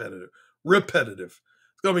 Repetitive.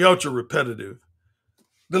 It's going to be ultra repetitive.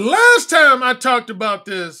 The last time I talked about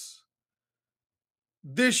this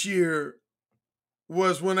year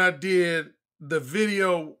was when I did the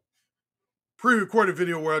video, pre-recorded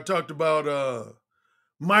video where I talked about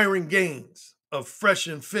Myron Gaines of Fresh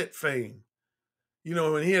and Fit fame. You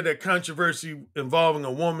know, when he had that controversy involving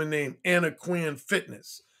a woman named Anna Quinn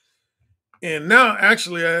Fitness. And now,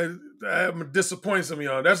 actually, I'm disappointing some of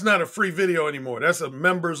y'all. That's not a free video anymore. That's a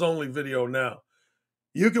members-only video now.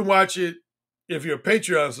 You can watch it if you're a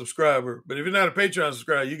Patreon subscriber. But if you're not a Patreon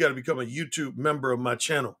subscriber, you got to become a YouTube member of my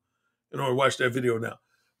channel in order to watch that video now.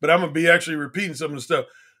 But I'm going to be actually repeating some of the stuff.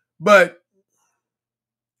 But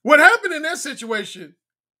what happened in that situation,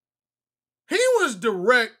 he was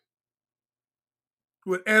direct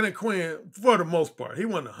with Anna Quinn for the most part. He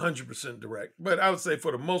wasn't 100% direct, but I would say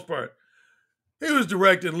for the most part, he was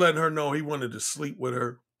direct in letting her know he wanted to sleep with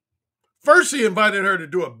her. First, he invited her to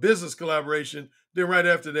do a business collaboration. Then right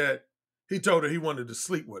after that, he told her he wanted to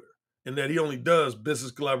sleep with her and that he only does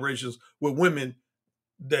business collaborations with women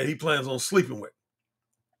that he plans on sleeping with.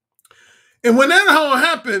 And when that all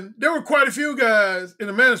happened, there were quite a few guys in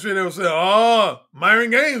the manosphere that would say, oh, Myron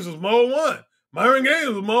Gaines was Mode 1. Myron Gaines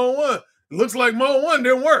was Mode 1. It looks like Mode 1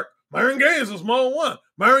 didn't work. Myron Gaines was small one.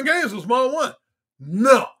 Myron Gaines was small one.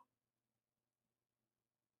 No.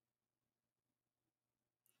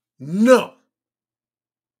 No.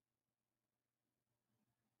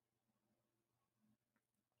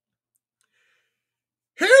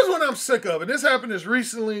 Here's what I'm sick of, and this happened as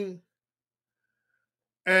recently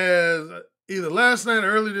as either last night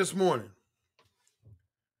or early this morning.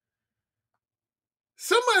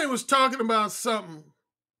 Somebody was talking about something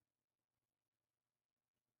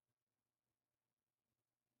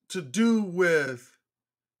to do with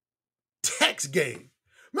text game.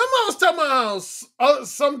 Remember, I was talking about how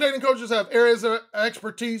some dating coaches have areas of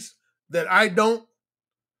expertise that I don't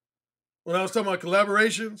when I was talking about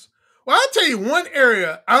collaborations. Well, I'll tell you one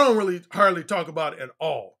area I don't really hardly talk about at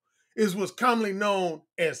all is what's commonly known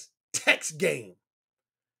as text game.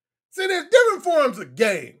 See, there's different forms of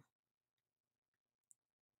game.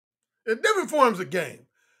 There's different forms of game.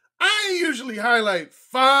 I usually highlight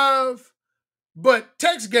 5, but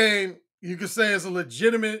text game, you could say, is a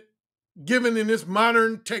legitimate, given in this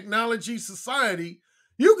modern technology society,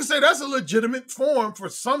 you could say that's a legitimate form for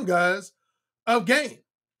some guys of game.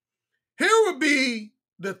 Here would be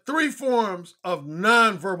the 3 forms of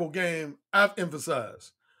nonverbal game I've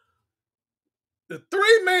emphasized. The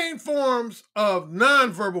 3 main forms of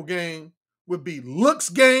nonverbal game would be looks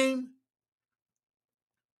game,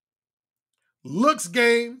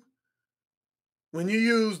 when you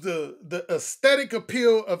use the aesthetic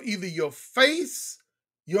appeal of either your face,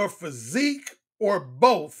 your physique, or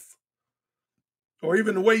both, or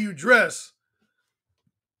even the way you dress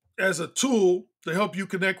as a tool to help you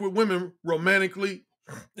connect with women romantically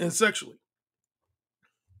and sexually.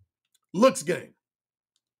 Looks game.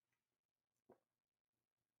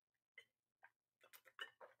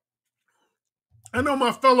 I know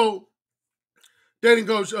my fellow dating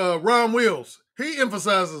coach, Ron Wills, he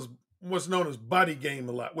emphasizes what's known as body game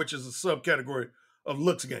a lot, which is a subcategory of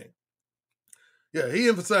looks game. Yeah, he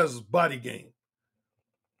emphasizes body game,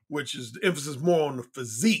 which is the emphasis more on the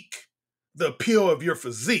physique, the appeal of your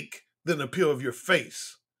physique than the appeal of your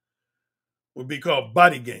face, would be called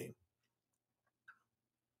body game.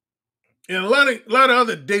 And a lot of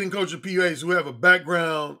other dating coaches, PUAs who have a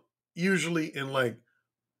background usually in like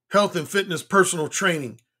health and fitness, personal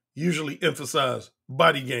training, usually emphasize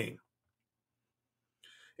body game.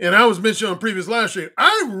 And I was mentioning on previous live stream,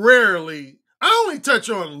 I only touch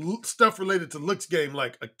on stuff related to looks game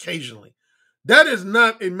like occasionally. That is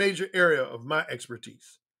not a major area of my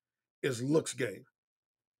expertise, is looks game.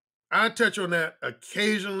 I touch on that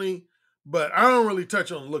occasionally, but I don't really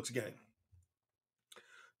touch on looks game.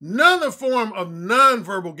 Another form of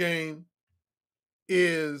nonverbal game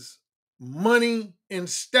is money and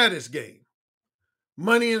status game.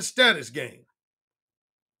 Money and status game.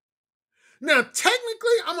 Now,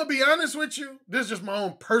 technically, I'm going to be honest with you. This is just my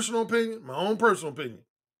own personal opinion. I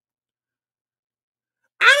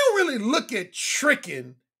don't really look at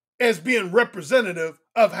tricking as being representative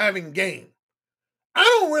of having game. I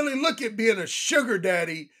don't really look at being a sugar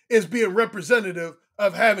daddy as being representative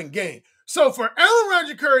of having game. So for Alan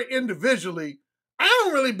Roger Currie individually, I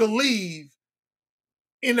don't really believe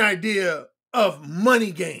in the idea of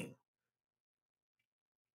money game.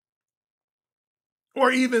 Or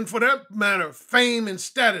even, for that matter, fame and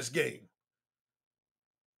status game.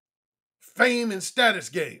 Fame and status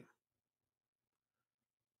game.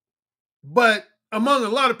 But among a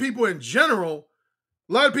lot of people in general,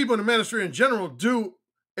 a lot of people in the ministry in general do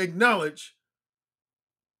acknowledge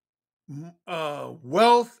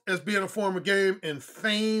wealth as being a form of game and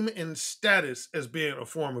fame and status as being a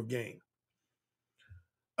form of game.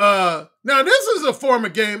 Now, this is a form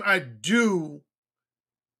of game I do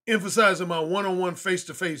emphasize in my one-on-one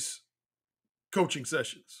face-to-face coaching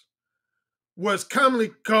sessions. What's commonly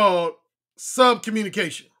called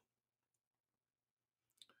sub-communication.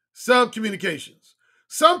 Sub-communications.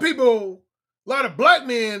 Some people, a lot of black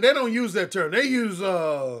men, they don't use that term. They use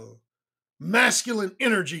masculine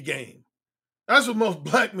energy game. That's what most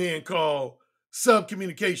black men call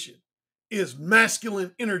sub-communication, is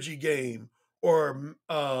masculine energy game or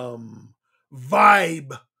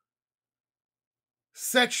vibe.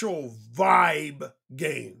 Sexual vibe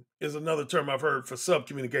game is another term I've heard for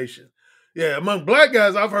sub-communication. Yeah, among black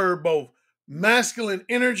guys, I've heard both masculine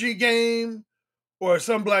energy game, or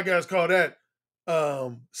some black guys call that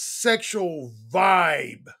sexual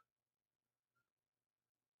vibe.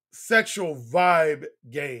 Sexual vibe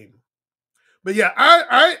game. But yeah,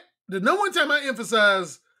 the number one time I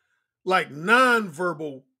emphasize like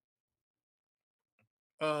nonverbal,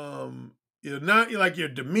 like your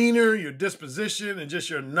demeanor, your disposition, and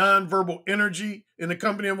just your nonverbal energy in the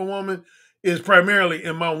company of a woman is primarily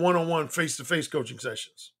in my one-on-one face-to-face coaching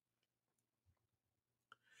sessions.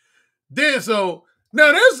 Then so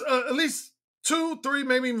now there's at least two, three,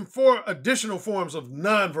 maybe even four additional forms of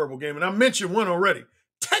nonverbal game, and I mentioned one already.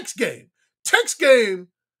 Text game. Text game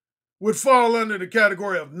would fall under the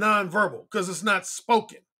category of nonverbal because it's not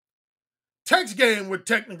spoken. Text game would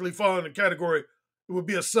technically fall in the category, it would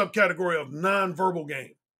be a subcategory of nonverbal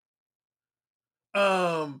game.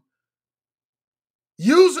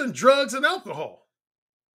 Using drugs and alcohol,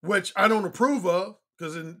 which I don't approve of,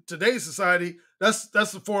 because in today's society, that's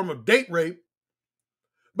a form of date rape.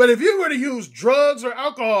 But if you were to use drugs or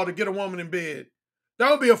alcohol to get a woman in bed, that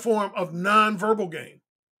would be a form of nonverbal game.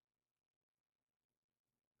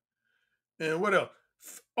 And what else?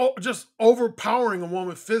 Oh, just overpowering a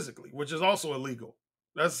woman physically, which is also illegal.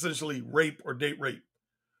 That's essentially rape or date rape.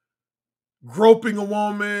 Groping a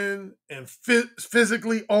woman and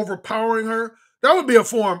physically overpowering her, that would be a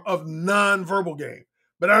form of nonverbal game.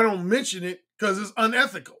 But I don't mention it because it's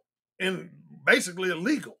unethical and basically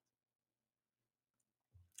illegal.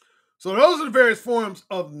 So those are the various forms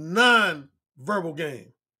of non-verbal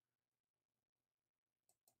game.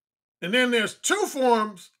 And then there's two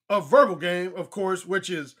forms of verbal game, of course, which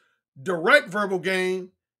is direct verbal game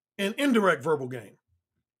and indirect verbal game.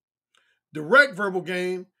 Direct verbal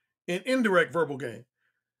game and indirect verbal game.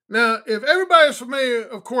 Now, if everybody's familiar,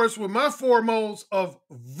 of course, with my four modes of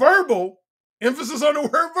verbal, emphasis on the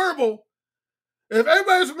word verbal, if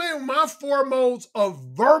everybody's familiar with my four modes of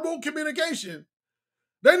verbal communication,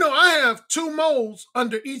 they know I have two modes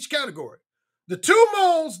under each category. The two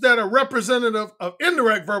modes that are representative of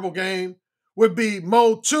indirect verbal game would be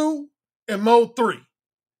mode 2 and mode 3.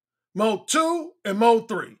 Mode 2 and mode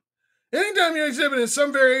 3. Anytime you're exhibiting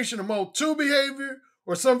some variation of mode 2 behavior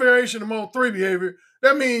or some variation of mode 3 behavior,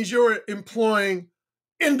 that means you're employing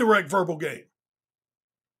indirect verbal game.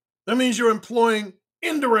 That means you're employing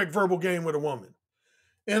indirect verbal game with a woman.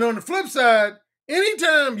 And on the flip side,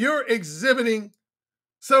 anytime you're exhibiting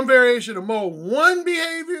some variation of mode 1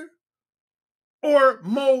 behavior or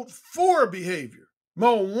mode 4 behavior,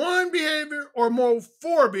 mode 1 behavior or mode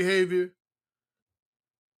 4 behavior,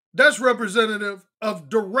 that's representative of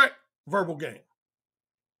direct verbal game.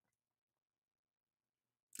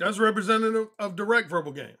 That's representative of direct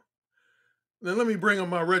verbal game. Now let me bring up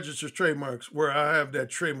my registered trademarks where I have that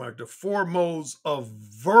trademark, the four modes of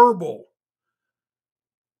verbal.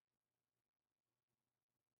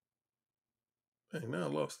 Hey, now I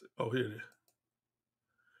lost it. Oh, here it is.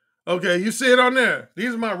 Okay, you see it on there.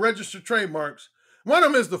 These are my registered trademarks. One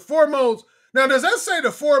of them is the four modes. Now, does that say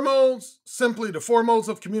the four modes, simply the four modes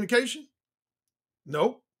of communication?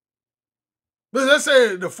 Nope. Does that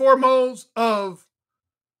say the four modes of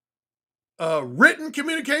written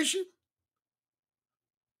communication?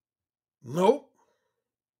 Nope.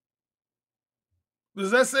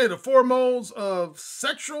 Does that say the four modes of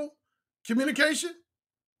sexual communication?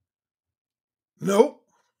 Nope.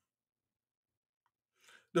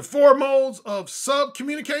 The four modes of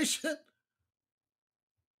sub-communication?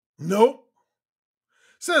 Nope.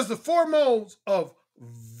 It says the four modes of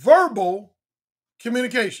verbal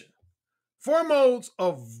communication. Four modes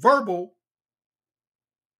of verbal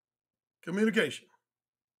communication.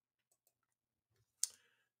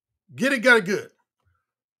 Get it, got it good.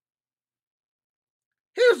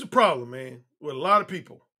 Here's the problem, man, with a lot of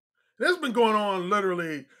people. This has been going on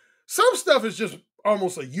literally. Some stuff is just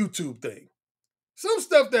almost a YouTube thing. Some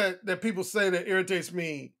stuff that people say that irritates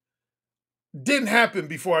me didn't happen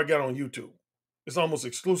before I got on YouTube. It's almost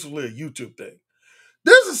exclusively a YouTube thing.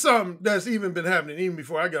 This is something that's even been happening even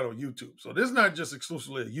before I got on YouTube. So this is not just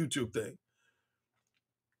exclusively a YouTube thing.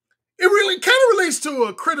 It really kind of relates to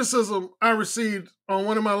a criticism I received on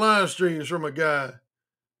one of my live streams from a guy.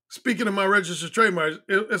 Speaking of my registered trademarks,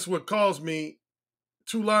 it's what caused me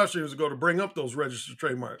 2 live streams ago to bring up those registered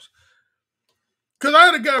trademarks. Because I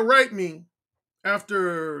had a guy write me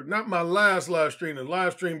after, not my last live stream, the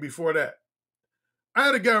live stream before that. I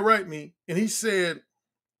had a guy write me and he said,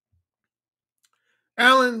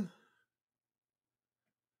 Alan,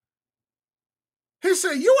 he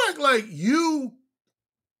said, you act like you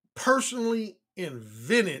personally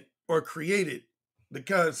invented or created the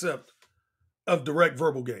concept of direct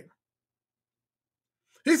verbal game.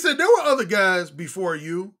 He said there were other guys before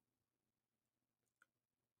you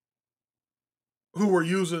who were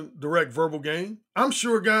using direct verbal game. I'm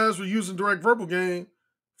sure guys were using direct verbal game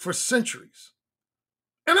for centuries.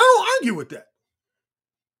 And I don't argue with that.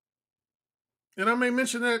 And I may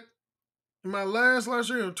mention that in my last live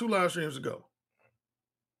stream or 2 live streams ago.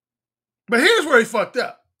 But here's where he fucked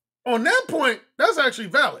up. On that point, that's actually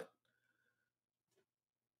valid.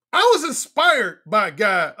 I was inspired by a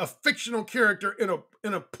guy, a fictional character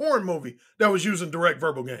in a porn movie that was using direct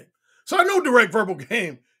verbal game. So I know direct verbal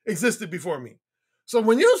game existed before me. So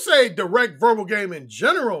when you say direct verbal game in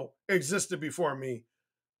general existed before me,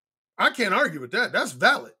 I can't argue with that. That's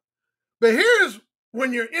valid. But here's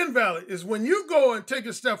when you're invalid is when you go and take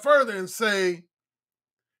a step further and say,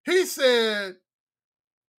 he said,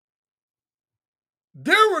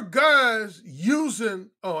 there were guys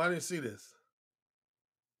using, oh, I didn't see this.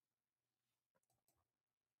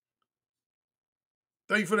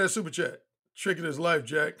 Thank you for that super chat. Tricking his life,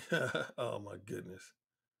 Jack. Oh, my goodness.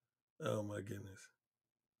 Oh, my goodness.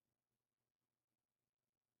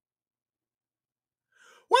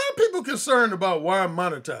 Why are people concerned about why I'm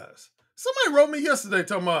monetized? Somebody wrote me yesterday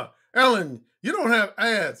talking about, Alan, you don't have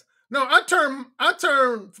ads. No, I turn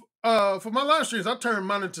for my live streams, I turn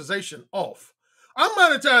monetization off. I'm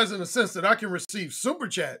monetized in the sense that I can receive super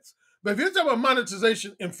chats. But if you're talking about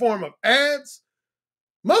monetization in form of ads,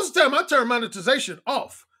 most of the time I turn monetization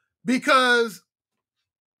off because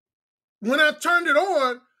when I turned it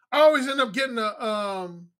on, I always end up getting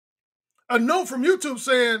a note from YouTube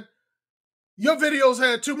saying your videos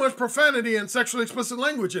had too much profanity and sexually explicit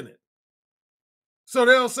language in it. So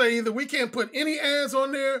they'll say either we can't put any ads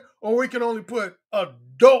on there or we can only put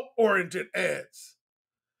adult-oriented ads.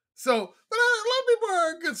 So, but a lot of people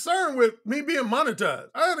are concerned with me being monetized.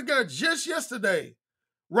 I had a guy just yesterday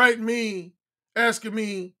write me, asking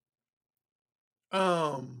me,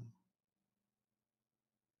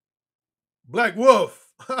 Black Wolf.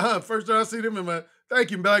 First time I see them in my,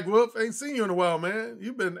 thank you, Black Wolf. Ain't seen you in a while, man.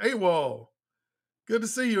 You've been AWOL. Good to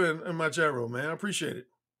see you in my chat room, man. I appreciate it.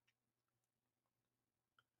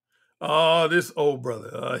 Oh, this old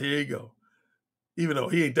brother. Here you go. Even though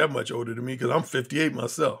he ain't that much older than me because I'm 58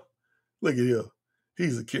 myself. Look at him.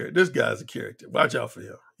 He's a character. This guy's a character. Watch out for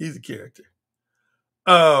him. He's a character.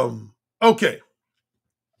 Okay.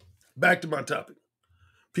 Back to my topic.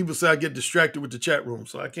 People say I get distracted with the chat room,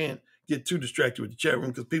 so I can't get too distracted with the chat room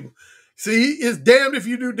because people see it's damned if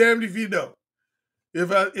you do, damned if you don't.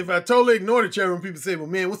 If I totally ignore the chat room, people say, well,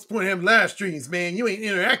 man, what's the point of having live streams, man? You ain't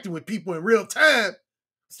interacting with people in real time.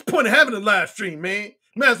 What's the point of having a live stream, man?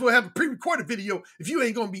 You might as well have a pre-recorded video if you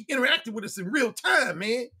ain't gonna be interacting with us in real time,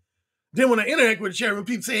 man. Then when I interact with the chat room,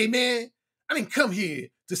 people say, hey, man, I didn't come here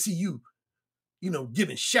to see you,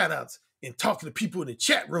 giving shout outs and talking to people in the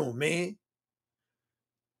chat room, man.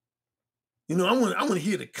 I want to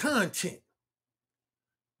hear the content.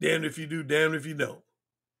 Damned if you do, damned if you don't.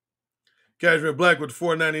 Cashmere Black with the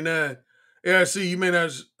 $4.99. ARC, you may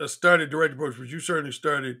not have started direct approach, but you certainly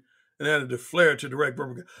started and added the flair to direct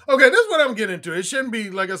approach. Okay, this is what I'm getting into. It shouldn't be,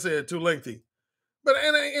 like I said, too lengthy. But,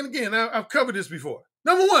 and again, I've covered this before.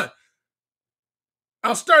 Number one,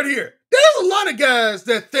 I'll start here. There's a lot of guys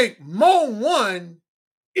that think Mo 1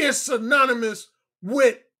 is synonymous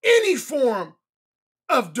with any form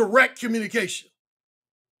of direct communication.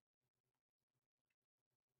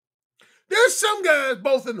 There's some guys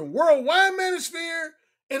both in the worldwide manosphere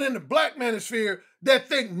and in the black manosphere that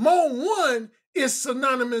think Mo 1 is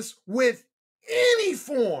synonymous with any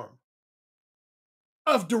form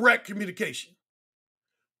of direct communication.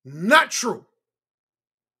 Not true.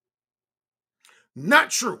 Not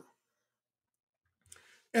true.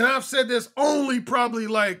 And I've said this only probably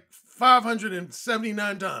like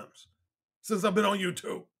 579 times since I've been on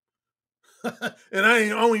YouTube. And I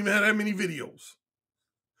don't even have that many videos.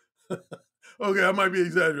 Okay, I might be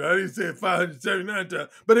exaggerating. I didn't say it 579 times,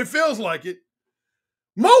 but it feels like it.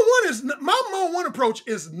 My Mo 1 approach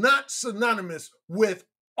is not synonymous with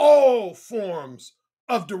all forms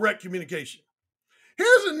of direct communication.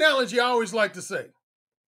 Here's an analogy I always like to say.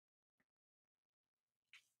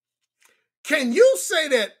 Can you say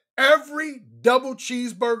that every double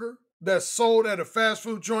cheeseburger that's sold at a fast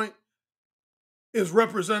food joint is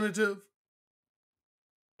representative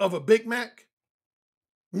of a Big Mac?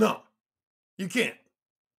 No, you can't.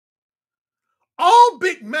 All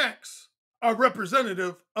Big Macs are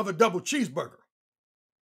representative of a double cheeseburger.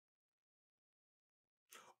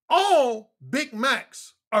 All Big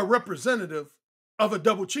Macs are representative of a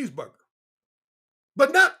double cheeseburger.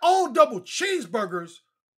 But not all double cheeseburgers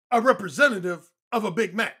are representative of a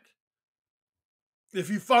Big Mac. If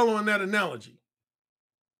you're following that analogy.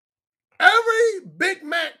 Every Big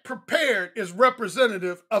Mac prepared is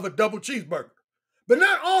representative of a double cheeseburger. But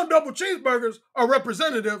not all double cheeseburgers are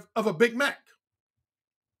representative of a Big Mac.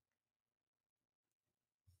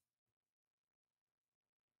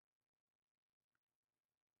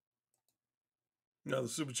 Another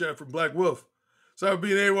super chat from Black Wolf. Sorry for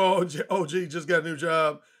being AWOL. OG just got a new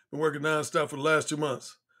job. Been working nonstop for the last 2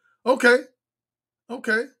 months. Okay.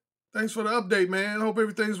 Thanks for the update, man. Hope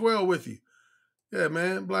everything's well with you. Yeah,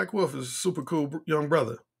 man. Black Wolf is a super cool young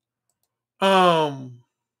brother.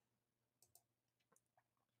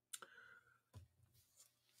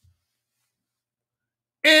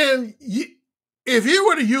 And if you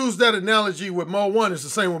were to use that analogy with Mo 1, it's the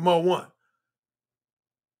same with Mo 1.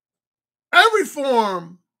 Every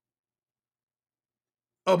form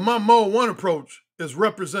of my Mo 1 approach is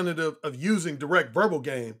representative of using direct verbal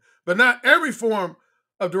game, but not every form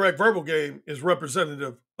of direct verbal game is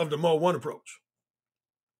representative of the Mo 1 approach.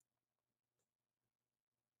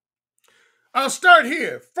 I'll start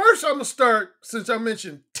here. First, I'm going to start, since I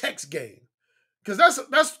mentioned text game, because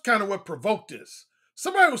that's kind of what provoked this.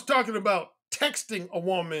 Somebody was talking about texting a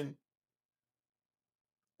woman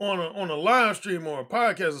on a live stream or a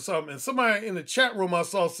podcast or something, and somebody in the chat room I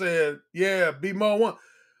saw said, "Yeah, be Mo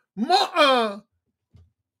 1."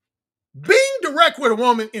 Being direct with a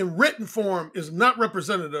woman in written form is not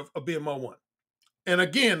representative of being Mo 1. And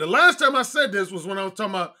again, the last time I said this was when I was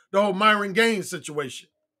talking about the whole Myron Gaines situation.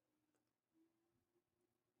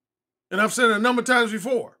 And I've said it a number of times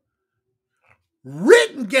before.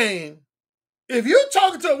 Written game, if you're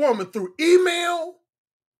talking to a woman through email,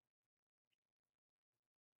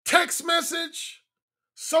 text message,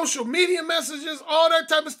 social media messages, all that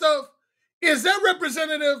type of stuff, is that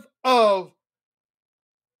representative of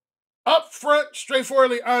upfront,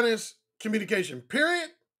 straightforwardly honest communication? Period.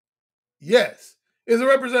 Yes. Is it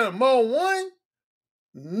representative of Mo 1?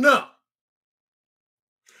 No.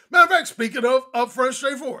 Matter of fact, speaking of upfront,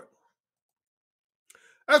 straightforward,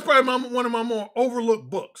 that's probably one of my more overlooked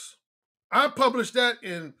books. I published that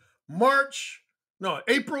in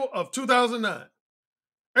April of 2009.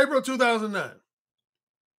 April 2009.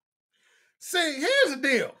 See, here's the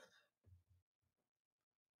deal.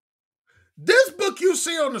 This book you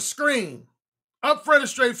see on the screen, Upfront and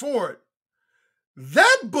Straightforward,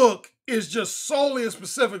 that book is just solely and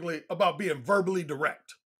specifically about being verbally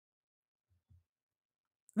direct,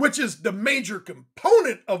 which is the major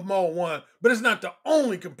component of Mo 1, but it's not the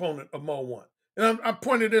only component of Mo 1. And I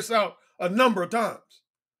pointed this out a number of times.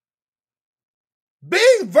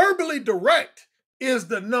 Being verbally direct is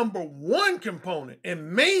the number one component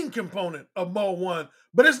and main component of Mo 1,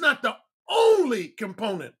 but it's not the only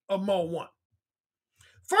component of Mo 1.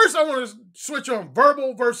 First, I want to switch on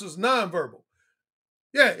verbal versus nonverbal.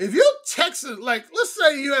 Yeah, if you texted, like, let's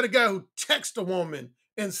say you had a guy who texted a woman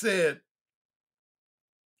and said,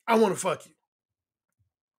 "I want to fuck you."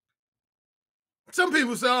 Some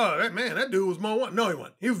people say, "Oh, that dude was Mo 1." No, he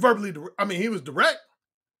wasn't. He was he was direct.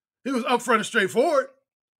 He was upfront and straightforward,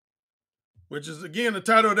 which is, again, the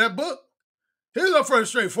title of that book. He was upfront and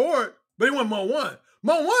straightforward, but he wasn't Mo 1.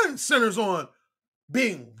 Mo 1 centers on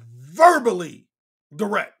being verbally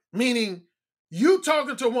direct, meaning you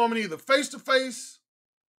talking to a woman either face-to-face,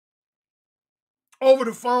 over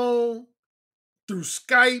the phone, through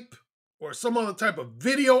Skype, or some other type of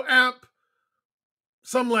video app,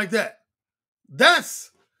 something like that.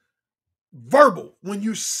 That's verbal. When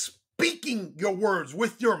you're speaking your words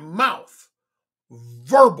with your mouth,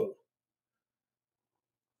 verbal.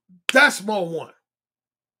 That's Mo 1.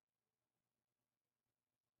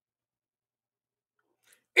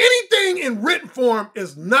 Anything in written form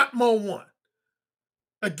is not Mo 1.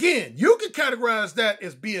 Again, you can categorize that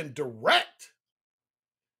as being direct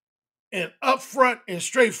and upfront and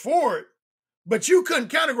straightforward, but you couldn't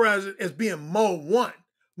categorize it as being Mo 1.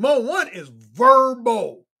 Mo 1 is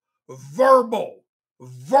verbal, verbal,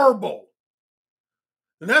 verbal.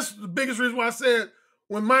 And that's the biggest reason why I said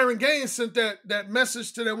when Myron Gaines sent that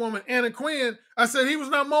message to that woman, Anna Quinn, I said he was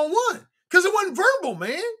not Mo 1 because it wasn't verbal,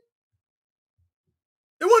 man.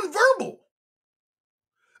 It wasn't verbal.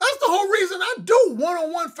 That's the whole reason I do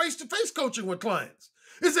one-on-one face-to-face coaching with clients,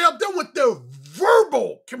 is to help them with their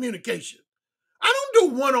verbal communication. I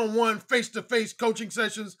don't do one-on-one face-to-face coaching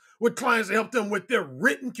sessions with clients to help them with their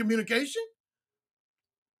written communication.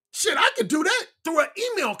 Shit, I could do that through an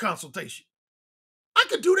email consultation.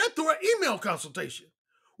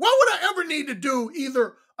 Why would I ever need to do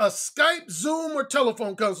either a Skype, Zoom, or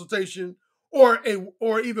telephone consultation, or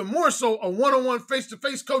even more so, a one-on-one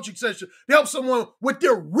face-to-face coaching session to help someone with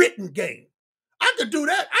their written game? I could do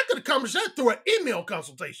that. I could accomplish that through an email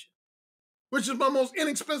consultation, which is my most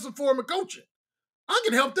inexpensive form of coaching. I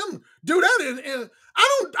can help them do that, and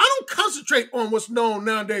I don't concentrate on what's known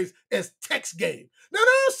nowadays as text game. Now,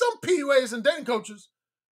 there are some PUAs and dating coaches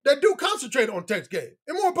that do concentrate on text game,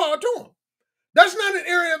 and more power to them. That's not an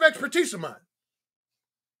area of expertise of mine.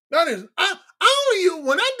 That is,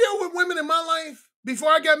 when I deal with women in my life before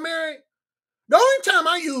I got married, the only time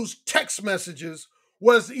I used text messages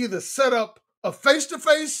was to either set up a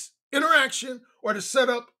face-to-face interaction or to set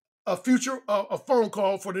up a phone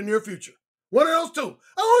call for the near future. One of those two.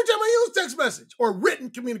 The only time I used text message or written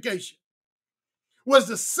communication was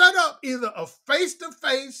to set up either a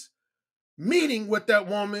face-to-face meeting with that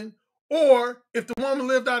woman Or if the woman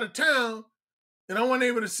lived out of town and I wasn't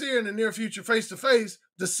able to see her in the near future face to face,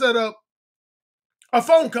 to set up a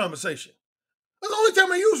phone conversation. That's the only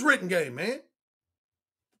time I used written game, man.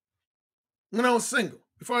 When I was single,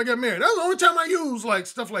 before I got married. That's the only time I used like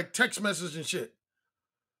stuff like text message and shit.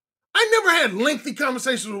 I never had lengthy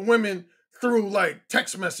conversations with women through like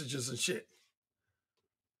text messages and shit.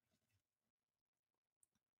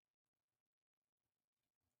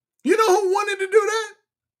 You know who wanted to do that?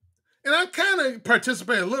 And I kind of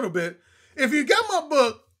participate a little bit. If you got my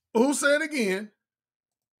book, Who Said Again?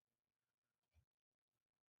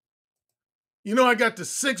 You know I got the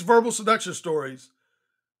 6 verbal seduction stories.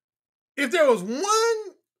 If there was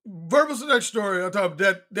one verbal seduction story on top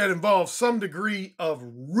of that involves some degree of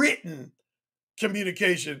written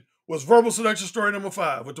communication, was verbal seduction story number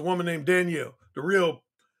 5 with the woman named Danielle, the real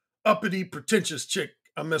uppity, pretentious chick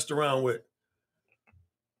I messed around with.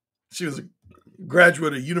 She was a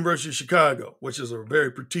graduate of University of Chicago, which is a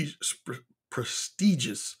very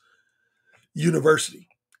prestigious university.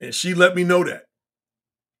 And she let me know that.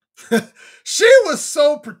 She was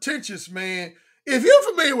so pretentious, man. If you're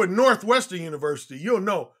familiar with Northwestern University, you'll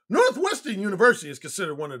know Northwestern University is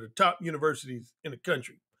considered one of the top universities in the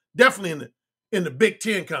country. Definitely in the Big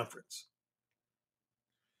Ten conference.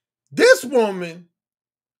 This woman,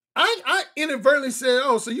 I inadvertently said,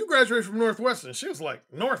 "Oh, so you graduated from Northwestern?" She was like,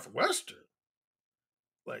 "Northwestern?"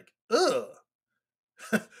 Like, ugh.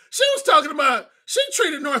 She was talking about, she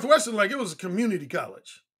treated Northwestern like it was a community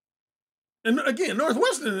college. And again,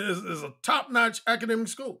 Northwestern is a top-notch academic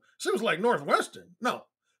school. She was like, Northwestern? No.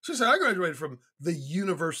 She said, I graduated from the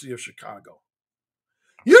University of Chicago.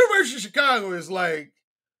 University of Chicago is like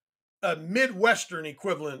a Midwestern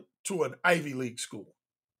equivalent to an Ivy League school.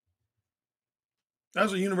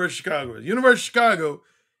 That's what University of Chicago is. University of Chicago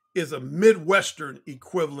is a Midwestern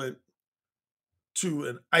equivalent to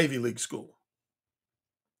an Ivy League school.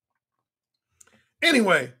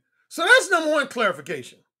 Anyway, so that's number 1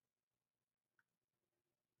 clarification.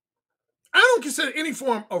 I don't consider any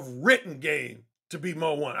form of written game to be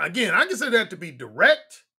Mo 1. Again, I consider that to be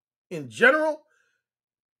direct in general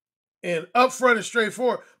and upfront and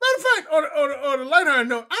straightforward. Matter of fact, on the lighthearted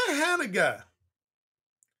note, I had a guy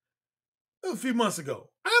a few months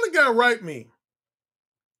ago. I had a guy write me,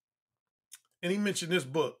 and he mentioned this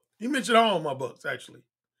book. He mentioned all of my books, actually.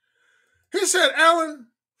 He said, Alan,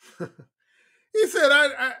 he said,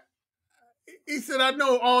 I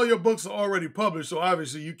know all your books are already published, so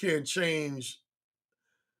obviously you can't change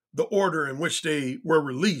the order in which they were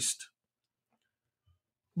released.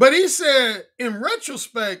 But he said, in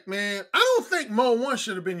retrospect, man, I don't think Mo 1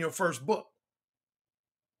 should have been your first book.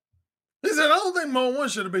 He said, I don't think Mo 1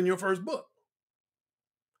 should have been your first book.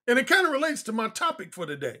 And it kind of relates to my topic for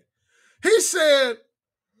today. He said,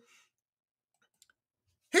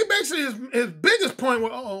 he basically, his biggest point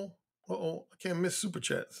was, I can't miss super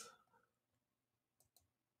chats.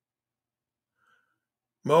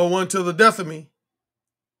 Mo 1 till the death of me.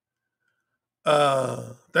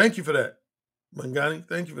 Thank you for that, Mangani.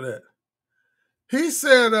 Thank you for that. He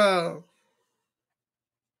said,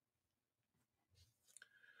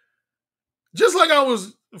 just like I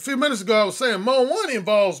was a few minutes ago, I was saying, Mo 1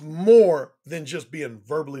 involves more than just being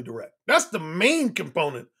verbally direct. That's the main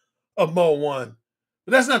component of Mo 1,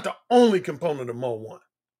 but that's not the only component of Mo 1.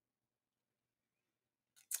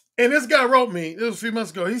 And this guy wrote me, it was a few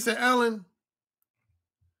months ago, he said, Alan,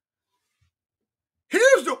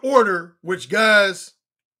 here's the order which guys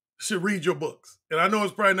should read your books. And I know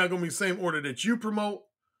it's probably not going to be the same order that you promote,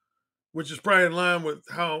 which is probably in line with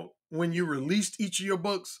how, when you released each of your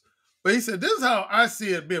books. But he said, this is how I see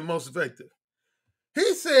it being most effective.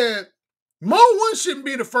 He said, Mo 1 shouldn't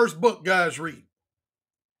be the first book guys read.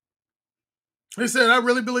 He said, I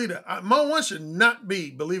really believe that. Mo 1 should not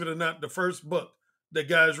be, believe it or not, the first book that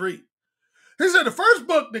guys read. He said, the first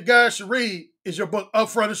book that guys should read is your book,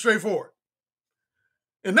 Upfront and Straightforward.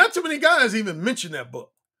 And not too many guys even mention that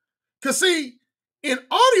book. Because see, in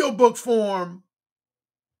audiobook form,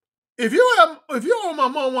 if you're on my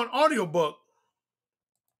Mo 1 audiobook,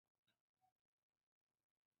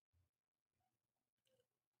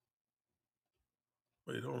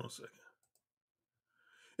 wait, hold on a second.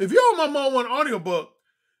 If you're on my Mo 1 audiobook,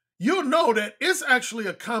 you'll know that it's actually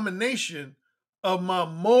a combination of my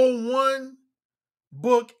Mo 1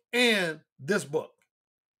 book and this book.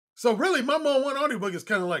 So really, my Mo 1 audiobook is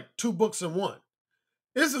kind of like 2 books in one.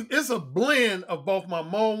 It's a blend of both my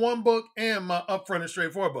Mo 1 book and my Upfront and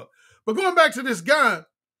Straightforward book. But going back to this guy,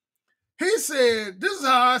 he said, this is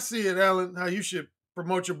how I see it, Alan, how you should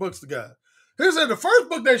promote your books to guys. He said the first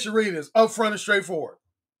book they should read is Upfront and Straightforward.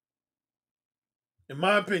 In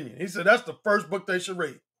my opinion. He said that's the first book they should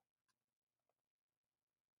read.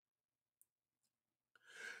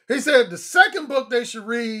 He said the second book they should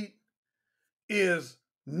read is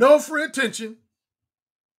No Free Attention.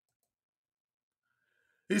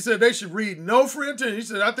 He said they should read No Free Attention. He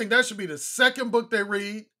said, I think that should be the second book they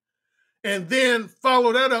read. And then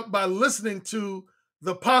follow that up by listening to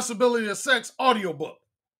The Possibility of Sex audiobook.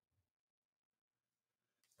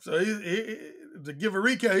 So to give a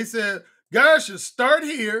recap, he said, guys should start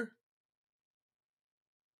here.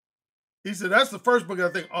 He said, that's the first book I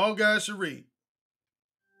think all guys should read.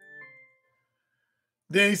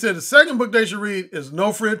 Then he said the second book they should read is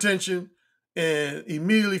No Free Attention, and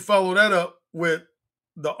immediately follow that up with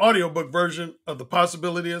the audiobook version of The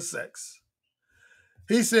Possibility of Sex.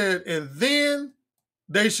 He said, and then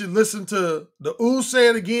they should listen to the Ooh Say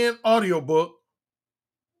It Again audiobook.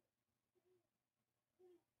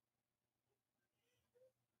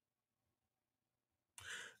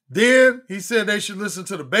 Then he said they should listen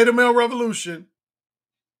to the Beta Male Revolution.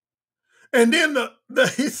 And then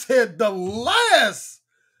he said the last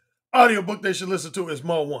audiobook they should listen to is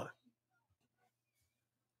Mo 1.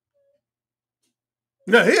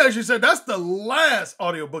 Yeah, he actually said that's the last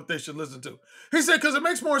audiobook they should listen to. He said because it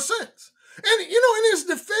makes more sense. And in his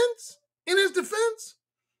defense,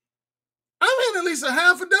 I've had at least a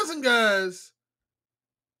half a dozen guys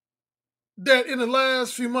that in the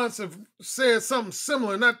last few months have said something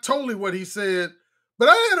similar, not totally what he said, but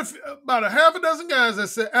I had about a half a dozen guys that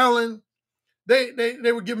said, Alan,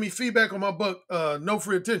 they would give me feedback on my book, No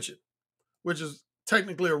Free Attention, which is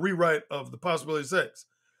technically a rewrite of The Possibility of Sex.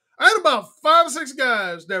 I had about 5 or 6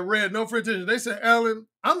 guys that read No Free Attention. They said, Alan,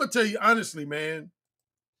 I'm going to tell you honestly, man,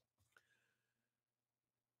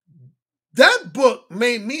 that book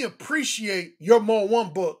made me appreciate your Mo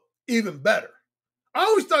 1 book even better. I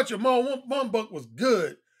always thought your Mo 1 book was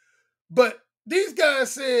good, but these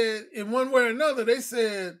guys said in one way or another, they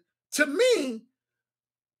said, to me,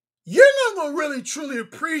 you're not going to really truly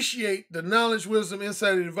appreciate the knowledge, wisdom,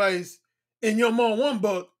 insight, and advice in your Mo 1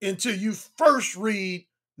 book until you first read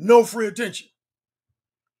No Free Attention.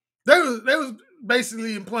 They was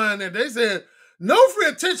basically implying that they said No Free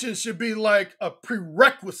Attention should be like a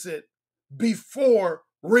prerequisite before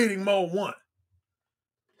reading Mo 1.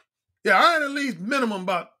 Yeah, I had at least minimum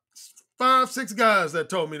about 5, 6 guys that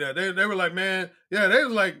told me that. They were like, man, yeah, they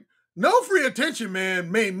was like, No Free Attention,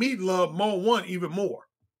 man, made me love Mo 1 even more.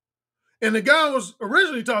 And the guy I was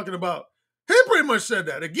originally talking about, he pretty much said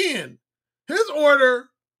that. Again, his order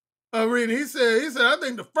of reading, he said, I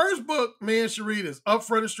think the first book man should read is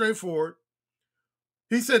Upfront and Straightforward.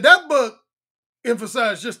 He said that book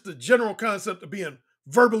emphasized just the general concept of being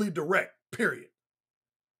verbally direct, period.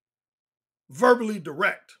 Verbally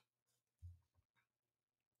direct.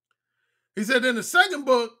 He said then the second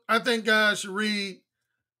book I think guys should read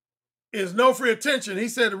is No Free Attention. He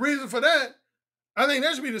said the reason for that, I think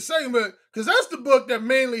that should be the second book, because that's the book that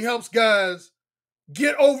mainly helps guys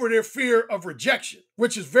get over their fear of rejection,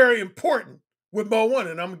 which is very important with Mo 1,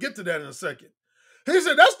 and I'm going to get to that in a second. He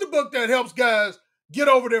said that's the book that helps guys get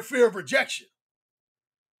over their fear of rejection.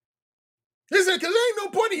 He said, because there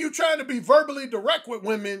ain't no point in you trying to be verbally direct with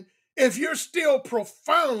women if you're still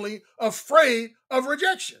profoundly afraid of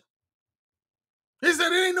rejection. He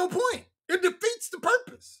said, it ain't no point. It defeats the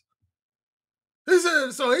purpose. He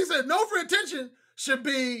said, No Free Attention should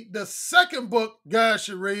be the second book guys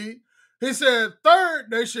should read. He said,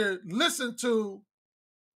 third, they should listen to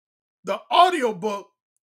the audiobook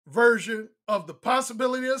version of The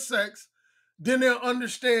Possibility of Sex. Then they'll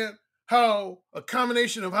understand how a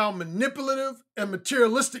combination of how manipulative and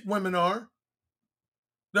materialistic women are.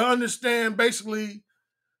 They'll understand basically,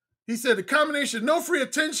 he said, the combination of No Free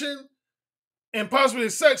Attention and Possibility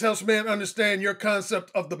of Sex helps men understand your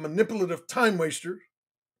concept of the manipulative time waster,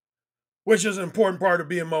 which is an important part of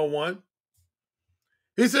being Mo 1.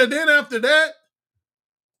 He said, then after that,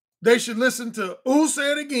 they should listen to Ooh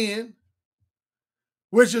Say It Again,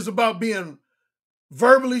 which is about being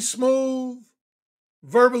verbally smooth,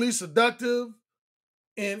 verbally seductive,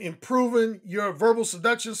 and improving your verbal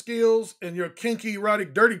seduction skills and your kinky,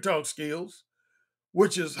 erotic, dirty talk skills,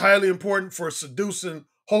 which is highly important for seducing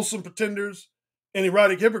wholesome pretenders and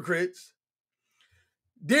erotic hypocrites.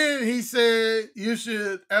 Then he said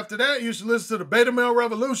after that, you should listen to the Beta Male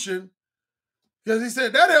Revolution, because he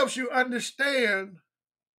said that helps you understand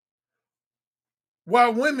why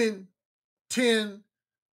women tend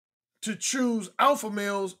to choose alpha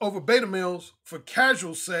males over beta males for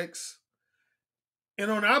casual sex, and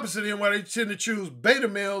on the opposite end, why they tend to choose beta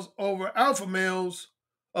males over alpha males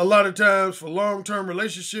a lot of times for long-term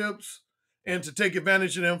relationships and to take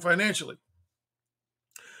advantage of them financially.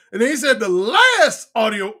 And then he said the last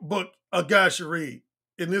audio book a guy should read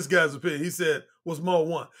in this guy's opinion, he said was Mo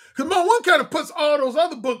 1. Because Mo 1 kind of puts all those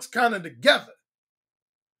other books kind of together.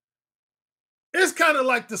 It's kind of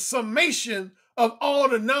like the summation of all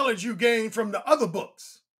the knowledge you gain from the other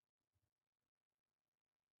books.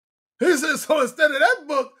 He says, so instead of that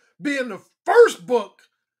book being the first book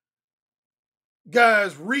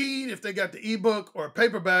guys read if they got the ebook or a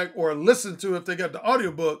paperback, or listen to if they got the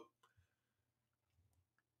audiobook,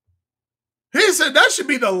 he said that should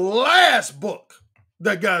be the last book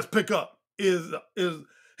that guys pick up. Is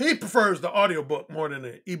he prefers the audiobook more than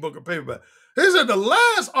the ebook or paperback. He said the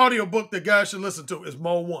last audiobook that guys should listen to is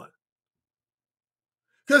Mo 1.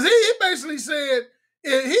 Because he basically said,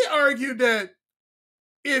 he argued that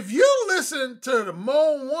if you listen to the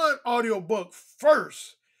Mo 1 audiobook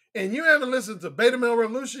first, and you haven't listened to Beta Male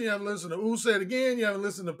Revolution, you haven't listened to Ooh Say It Again, you haven't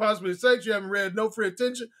listened to Possibly Sex, you haven't read No Free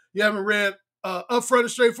Attention, you haven't read Upfront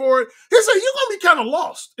and Straightforward, he said you're going to be kind of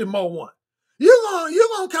lost in Mo 1. You're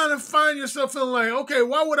gonna kind of find yourself feeling like, okay,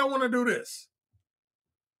 why would I want to do this?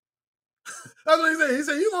 That's what he said. He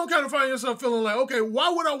said, you're going to kind of find yourself feeling like, okay,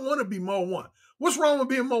 why would I want to be Mo 1? What's wrong with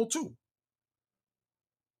being Mo 2?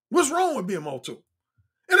 What's wrong with being Mo 2?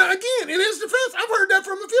 And again, in his defense, I've heard that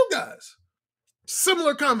from a few guys.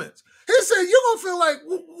 Similar comments. He said, you're going to feel like,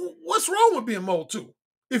 what's wrong with being Mo 2?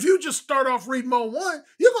 If you just start off reading Mo 1,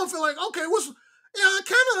 you're going to feel like, okay, I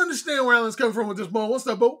kind of understand where Alan's coming from with this Mo 1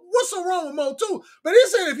 stuff, but what's so wrong with Mo 2? But he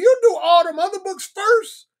said, if you do all them other books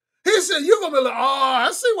first, he said, you're going to be like, oh,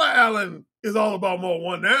 I see why Alan is all about Mo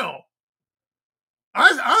 1 now.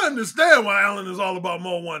 I understand why Alan is all about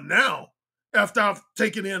Mo 1 now, after I've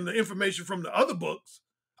taken in the information from the other books.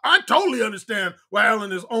 I totally understand why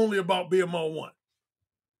Alan is only about being Mo 1.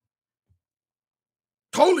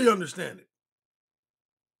 Totally understand it.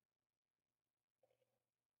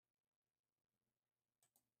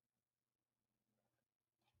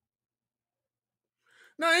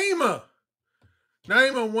 Naima,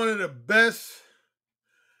 one of the best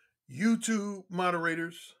YouTube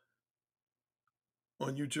moderators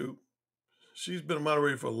on YouTube. She's been a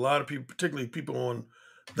moderator for a lot of people, particularly people on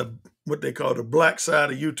what they call the black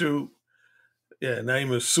side of YouTube. Yeah,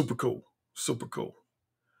 Naima's super cool. Super cool.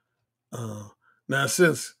 Now,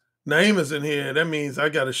 since Naima's in here, that means I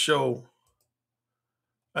got to show,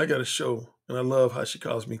 and I love how she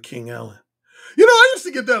calls me King Alan. You know, I used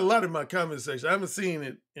to get that a lot in my comment section. I haven't seen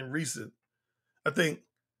it in recent, I think,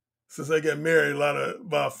 since I got married, a lot of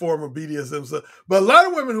my former BDSM subs. But a lot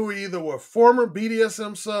of women who either were former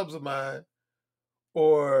BDSM subs of mine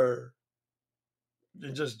or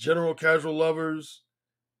just general casual lovers,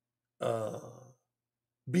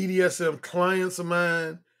 BDSM clients of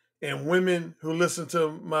mine, and women who listen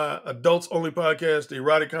to my adults only podcast, The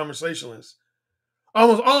Erotic Conversationalist.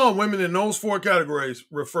 Almost all women in those 4 categories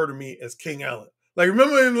refer to me as King Alan. Like,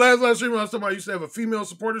 remember in the last stream I was talking about I used to have a female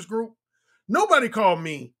supporters group? Nobody called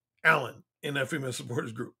me Alan in that female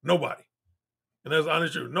supporters group. Nobody. And that's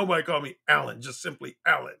honest truth. Nobody called me Alan, just simply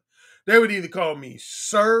Alan. They would either call me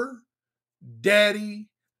Sir, Daddy,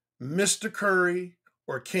 Mr. Currie,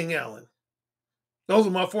 or King Alan. Those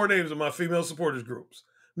are my 4 names of my female supporters groups.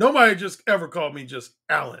 Nobody just ever called me just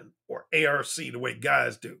Alan or ARC the way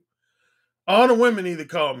guys do. All the women either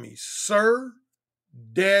call me Sir,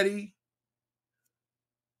 Daddy.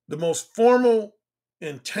 The most formal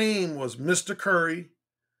and tame was Mr. Currie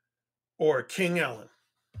or King Alan.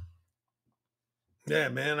 Yeah,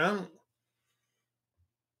 man, I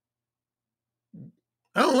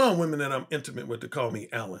don't allow women that I'm intimate with to call me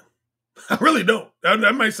Alan. I really don't.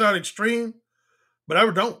 That might sound extreme, but I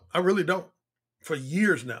don't. I really don't. For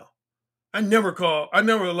years now. I never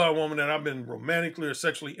allow a woman that I've been romantically or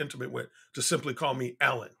sexually intimate with to simply call me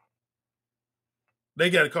Alan. They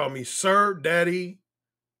got to call me Sir, Daddy,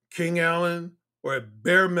 King Alan, or at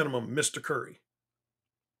bare minimum, Mr. Currie.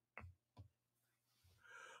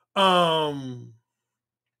 Oh.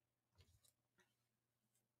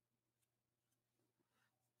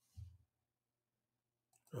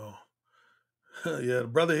 Yeah, the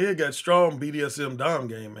brother here got strong BDSM Dom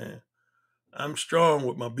game, man. I'm strong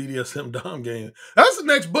with my BDSM Dom game. That's the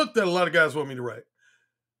next book that a lot of guys want me to write.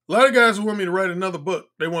 A lot of guys who want me to write another book,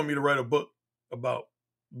 they want me to write a book about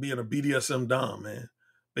being a BDSM Dom, man.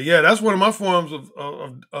 But yeah, that's one of my forms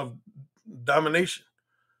of domination.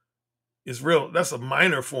 It's real. That's a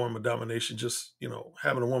minor form of domination, just,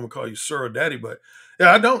 having a woman call you Sir or Daddy. But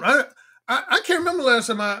yeah, I can't remember the last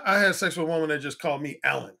time I had sex with a woman that just called me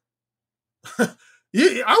Alan.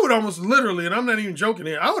 Yeah, I would almost literally, and I'm not even joking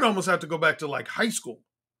here, I would almost have to go back to like high school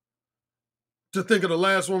to think of the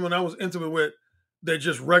last woman I was intimate with that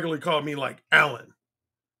just regularly called me like Alan.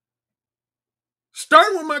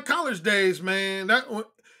 Starting with my college days, man,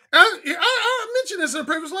 I mentioned this in the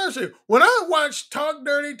previous live stream. When I watched Talk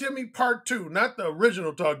Dirty to Me Part 2, not the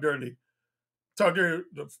original Talk Dirty,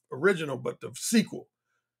 the original, but the sequel.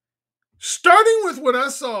 Starting with when I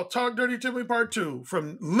saw Talk Dirty to Me Part 2,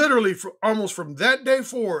 from literally almost from that day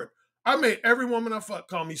forward, I made every woman I fuck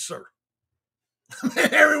call me sir.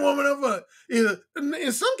 Every woman I fuck, either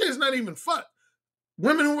in some cases not even fuck.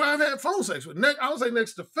 Women who I've had phone sex with. I would say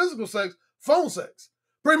next to physical sex, phone sex.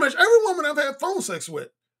 Pretty much every woman I've had phone sex with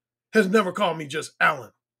has never called me just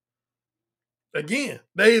Alan. Again,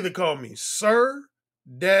 they either call me Sir,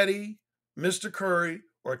 Daddy, Mr. Currie,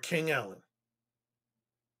 or King Allen.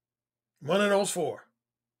 One of those four.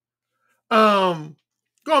 Going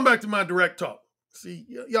back to my direct talk. See,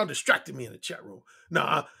 y'all distracted me in the chat room.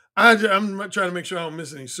 No, I'm trying to make sure I don't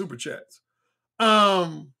miss any super chats.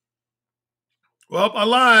 Well, I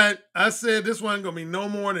lied. I said this wasn't going to be no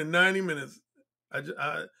more than 90 minutes.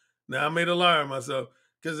 Now I made a liar of myself,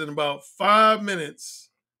 because in about 5 minutes,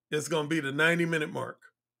 it's going to be the 90-minute mark.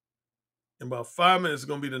 In about 5 minutes, it's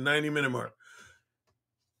going to be the 90-minute mark.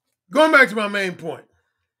 Going back to my main point.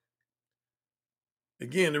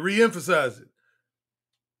 Again, to reemphasize it.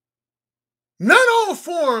 Not all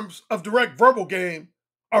forms of direct verbal game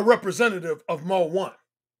are representative of Mode 1.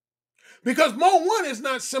 Because Mode 1 is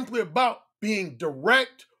not simply about being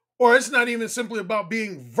direct, or it's not even simply about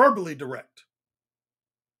being verbally direct.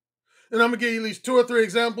 And I'm going to give you at least 2 or 3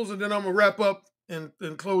 examples, and then I'm going to wrap up and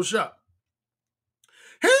close shop.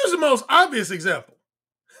 Here's the most obvious example.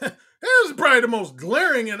 Here's probably the most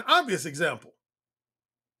glaring and obvious example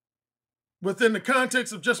within the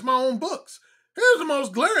context of just my own books. Here's the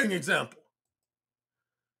most glaring example.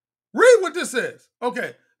 Read what this says.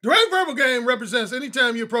 Okay, direct verbal game represents any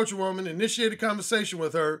time you approach a woman, initiate a conversation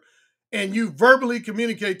with her, and you verbally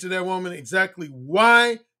communicate to that woman exactly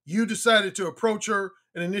why you decided to approach her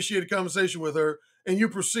and initiate a conversation with her, and you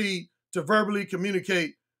proceed to verbally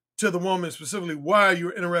communicate to the woman specifically why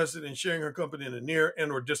you're interested in sharing her company in the near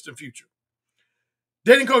and or distant future.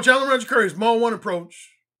 Dating coach Alan Roger Curry's Mode 1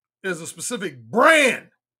 approach is a specific brand,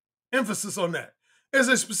 emphasis on that, is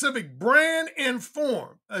a specific brand and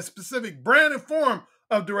form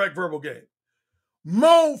of direct verbal game.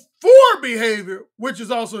 Mode 4 behavior, which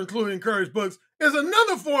is also included in Curry's books, is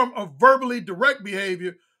another form of verbally direct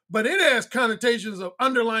behavior, but it has connotations of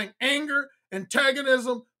underlying anger,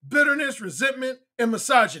 antagonism, bitterness, resentment, and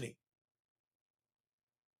misogyny.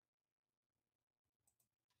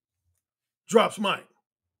 Drops mic.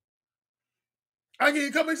 I'll give you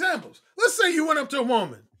a couple examples. Let's say you went up to a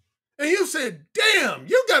woman and you said, damn,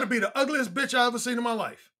 you got to be the ugliest bitch I ever seen in my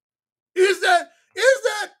life. Is that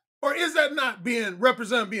or is that not being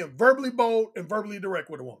verbally bold and verbally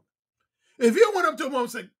direct with a woman? If you went up to a woman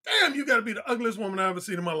and said, damn, you got to be the ugliest woman I ever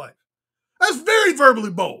seen in my life. That's very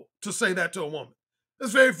verbally bold to say that to a woman.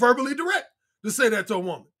 That's very verbally direct to say that to a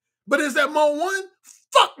woman. But is that Mode 1?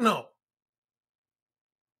 Fuck no.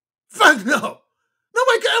 Fuck no.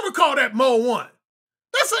 Nobody can ever call that Mode 1.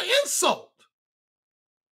 That's an insult.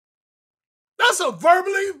 That's a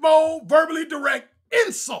verbally bold, verbally direct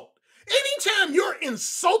insult. Anytime you're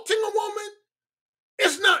insulting a woman,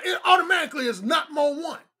 it automatically is not Mode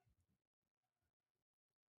 1.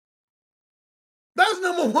 That's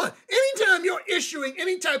number one. Anytime you're issuing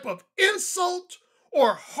any type of insult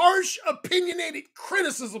or harsh, opinionated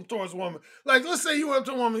criticism towards a woman, like let's say you went up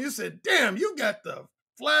to a woman, you said, damn, you got the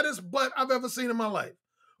flattest butt I've ever seen in my life.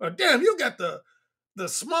 Or damn, you got the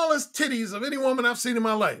smallest titties of any woman I've seen in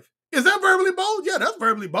my life. Is that verbally bold? Yeah, that's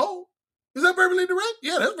verbally bold. Is that verbally direct?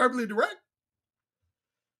 Yeah, that's verbally direct.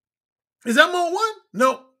 Is that Mode 1?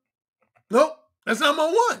 No. Nope, that's not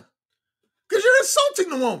Mode 1. Because you're insulting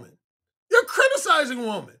the woman. You're criticizing a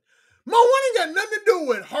woman. Mode 1 ain't got nothing to do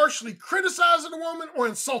with harshly criticizing a woman or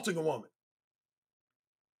insulting a woman.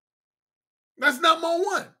 That's not Mode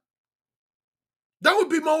 1. That would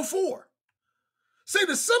be Mode 4. See,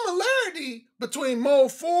 the similarity between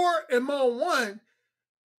Mode 4 and Mode 1,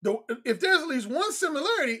 if there's at least one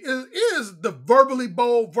similarity, is the verbally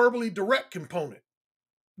bold, verbally direct component.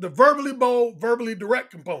 The verbally bold, verbally direct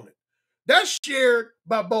component. That's shared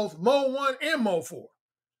by both Mode 1 and Mode 4.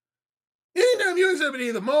 Anytime you exhibit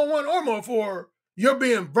either Mode 1 or Mode 4, you're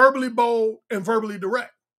being verbally bold and verbally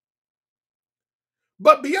direct.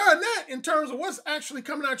 But beyond that, in terms of what's actually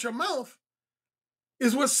coming out your mouth,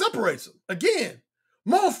 is what separates them. Again,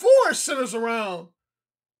 Mode 4 centers around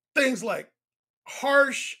things like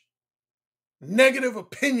harsh, negative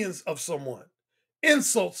opinions of someone,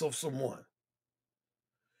 insults of someone.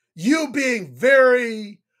 You being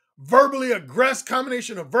very verbally aggressive,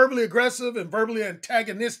 combination of verbally aggressive and verbally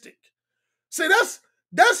antagonistic. See,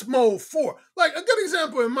 That's mode 4. Like a good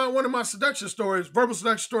example in one of my seduction stories, verbal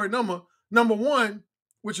seduction story number 1,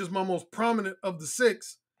 which is my most prominent of the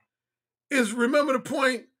 6, is remember the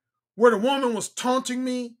point where the woman was taunting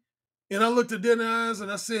me and I looked at her in the eyes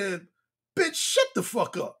and I said, bitch, shut the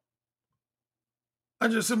fuck up. I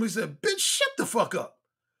just simply said, bitch, shut the fuck up.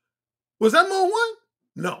 Was that mode 1?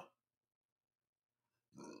 No.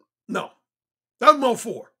 No. That was mode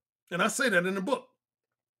 4. And I say that in the book.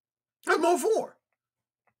 That's mode 4.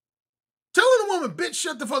 Telling a woman, bitch,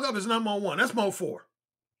 shut the fuck up is not mode 1. That's mode 4.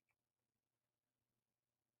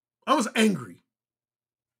 I was angry.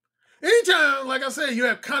 Anytime, like I said, you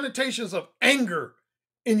have connotations of anger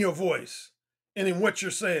in your voice and in what you're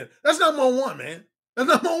saying, that's not mode 1, man. That's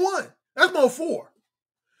not mode 1. That's mode 4.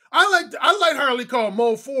 I lightheartedly call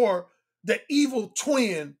mode 4 the evil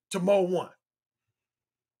twin to mode 1.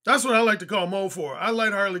 That's what I like to call mode 4. I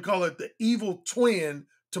lightheartedly call it the evil twin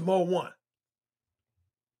to mode 1.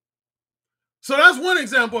 So that's one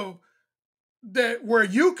example of that where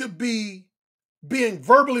you could be being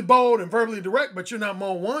verbally bold and verbally direct, but you're not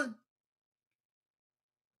mode 1.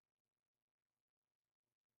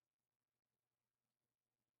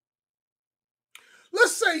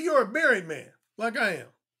 Let's say you're a married man, like I am.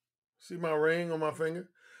 See my ring on my finger?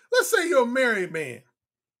 Let's say you're a married man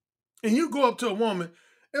and you go up to a woman,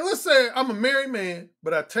 and let's say I'm a married man,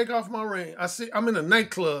 but I take off my ring. I'm in a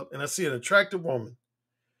nightclub and I see an attractive woman,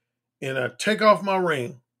 and I take off my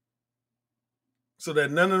ring so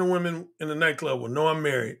that none of the women in the nightclub will know I'm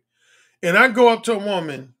married. And I go up to a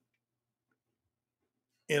woman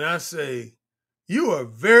and I say, you are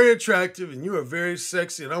very attractive and you are very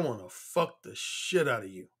sexy, and I want to fuck the shit out of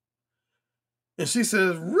you. And she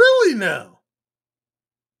says, really now?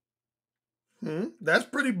 That's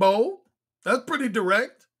pretty bold. That's pretty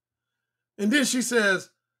direct. And then she says,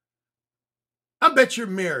 I bet you're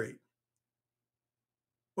married.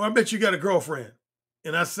 Or I bet you got a girlfriend.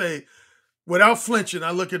 And I say, without flinching,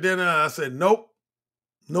 I look at her and I say, nope,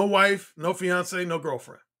 no wife, no fiance, no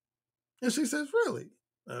girlfriend. And she says, really?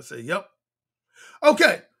 And I say, yep.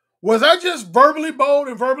 Okay, was I just verbally bold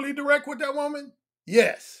and verbally direct with that woman?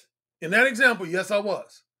 Yes. In that example, yes, I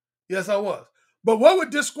was. Yes, I was. But what would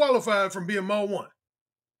disqualify from being mode 1?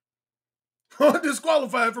 What would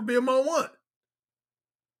disqualify from being mode 1?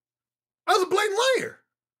 I was a blatant liar.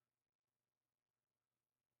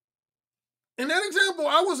 In that example,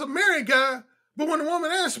 I was a married guy, but when the woman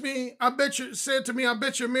asked me, said to me, I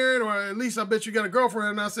bet you're married, or at least I bet you got a girlfriend,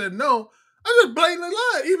 and I said no, I just blatantly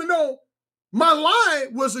lied, even though my lie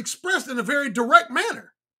was expressed in a very direct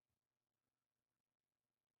manner.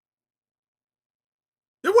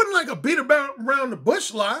 It wasn't like a beat around the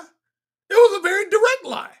bush lie. It was a very direct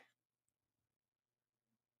lie.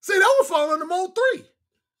 See, that would fall under mode 3.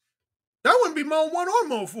 That wouldn't be mode 1 or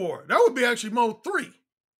mode 4. That would be actually mode 3.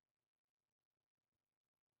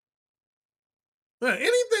 Now,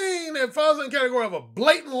 anything that falls in the category of a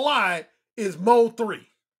blatant lie is mode 3.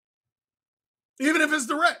 Even if it's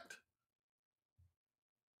direct.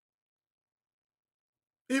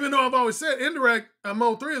 Even though I've always said indirect,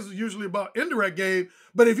 mode 3 is usually about indirect game.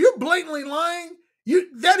 But if you're blatantly lying,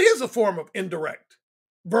 that is a form of indirect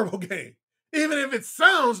verbal game. Even if it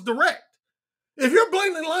sounds direct. If you're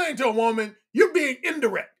blatantly lying to a woman, you're being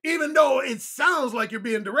indirect, even though it sounds like you're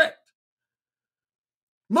being direct.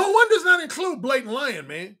 Mode 1 does not include blatant lying,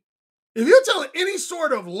 man. If you're telling any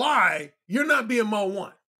sort of lie, you're not being mode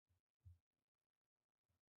 1.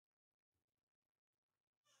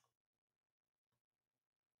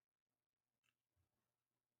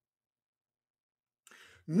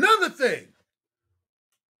 Another thing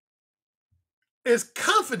is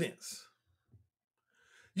confidence.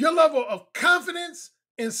 Your level of confidence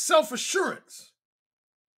and self-assurance.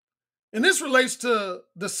 And this relates to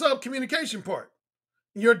the sub-communication part,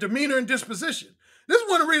 your demeanor and disposition. This is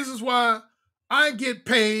one of the reasons why I get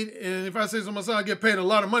paid, and if I say so myself, I get paid a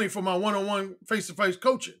lot of money for my one-on-one face-to-face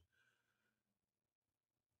coaching.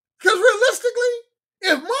 Because realistically,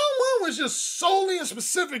 if my one was just solely and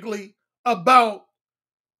specifically about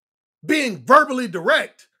being verbally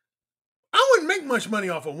direct, I wouldn't make much money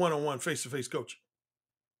off of one-on-one face-to-face coaching.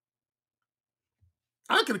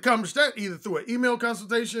 I could accomplish that either through an email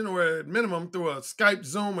consultation or at minimum through a Skype,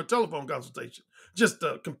 Zoom, or telephone consultation. Just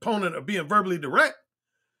a component of being verbally direct.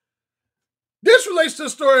 This relates to a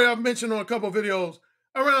story I've mentioned on a couple of videos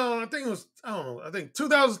around, I think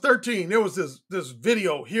 2013. There was this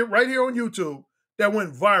video right here on YouTube that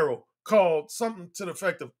went viral called something to the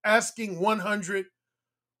effect of asking 100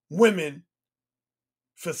 women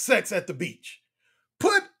for sex at the beach.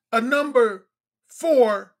 Put a number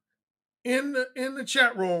 4 in the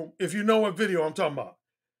chat room if you know what video I'm talking about.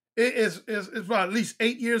 It's about at least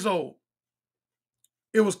 8 years old.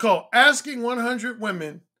 It was called Asking 100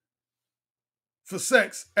 Women for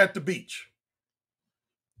Sex at the Beach.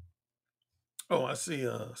 Oh, I see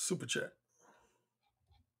a super chat.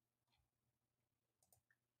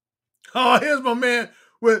 Oh, here's my man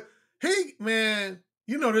with man,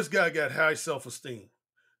 you know this guy got high self-esteem.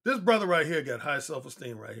 This brother right here got high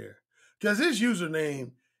self-esteem right here. Because his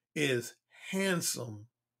username is Handsome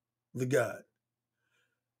the God.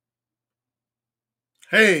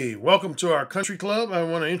 Hey, welcome to our country club. I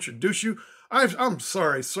want to introduce you. I'm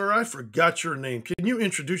sorry, sir. I forgot your name. Can you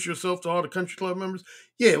introduce yourself to all the country club members?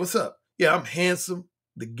 Yeah, what's up? Yeah, I'm Handsome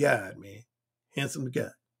the God, man. Handsome the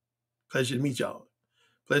God. Pleasure to meet y'all.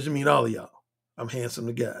 Pleasure to meet all of y'all. I'm Handsome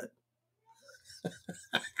the God.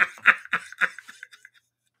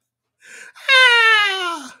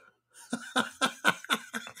 Ah!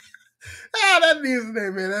 That needs his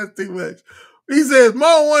name, man. That's too much. He says,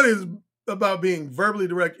 Mode 1 is about being verbally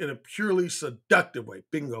direct in a purely seductive way.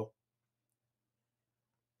 Bingo.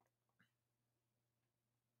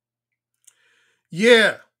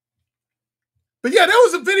 Yeah. But yeah, there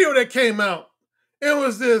was a video that came out. It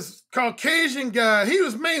was this Caucasian guy. He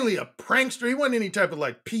was mainly a prankster. He wasn't any type of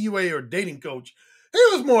like PUA or dating coach. He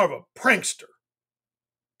was more of a prankster.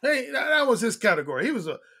 Hey, that was his category. There's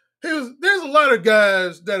a lot of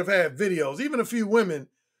guys that have had videos, even a few women,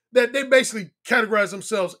 that they basically categorize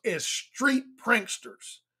themselves as street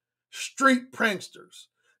pranksters. Street pranksters.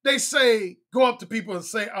 They go up to people and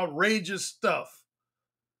say outrageous stuff.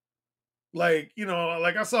 Like,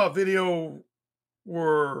 like I saw a video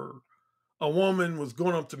where a woman was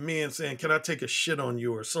going up to me and saying, "Can I take a shit on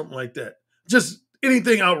you?" or something like that. Just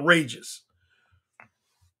anything outrageous.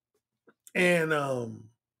 And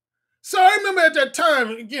so I remember at that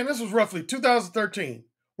time, again, this was roughly 2013,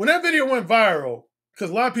 when that video went viral, because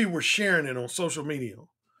a lot of people were sharing it on social media,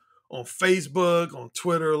 on Facebook, on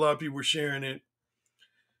Twitter, a lot of people were sharing it.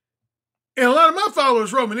 And a lot of my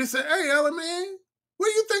followers wrote me, they said, "Hey, Alan, man, what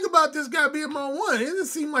do you think about this guy being Mode 1? It didn't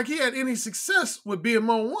seem like he had any success with being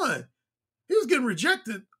Mode 1. He was getting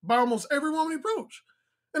rejected by almost every woman he approached."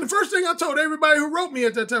 And the first thing I told everybody who wrote me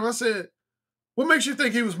at that time, I said, "What makes you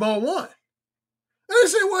think he was Mode 1? And they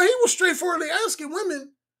said, "Well, he was straightforwardly asking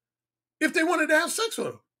women if they wanted to have sex with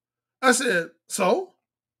him." I said, "So?"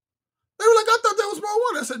 They were like, "I thought that was Mode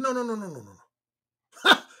 1. I said, "No, no, no, no, no, no."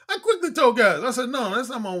 I quickly told guys, I said, "No, that's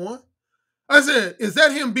not Mode 1. I said, "Is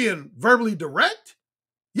that him being verbally direct?"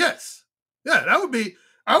 Yes. Yeah, I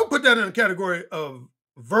would put that in the category of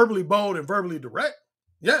verbally bold and verbally direct.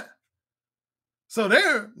 Yeah. So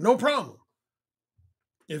there, no problem.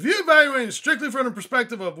 If you're evaluating strictly from the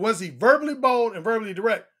perspective of was he verbally bold and verbally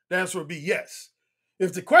direct, the answer would be yes.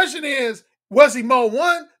 If the question is, was he Mode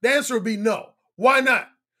 1? The answer would be no. Why not?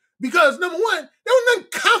 Because number one, there was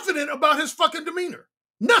nothing confident about his fucking demeanor.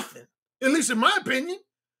 Nothing. At least in my opinion.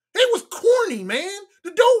 He was corny, man.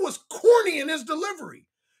 The dude was corny in his delivery.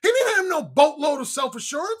 He didn't have no boatload of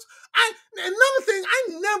self-assurance. Another thing, I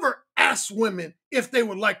never asked women if they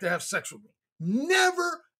would like to have sex with me.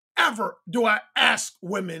 Never, ever do I ask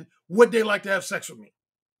women would they like to have sex with me.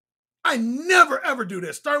 I never, ever do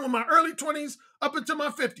this. Starting with my early 20s up until my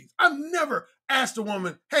 50s. I've never asked a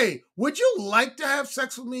woman, "Hey, would you like to have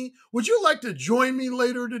sex with me? Would you like to join me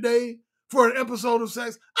later today for an episode of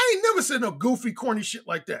sex?" I ain't never said no goofy, corny shit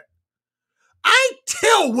like that. I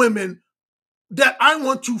tell women that I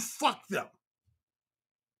want to fuck them.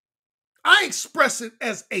 I express it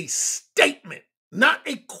as a statement, not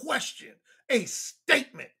a question, a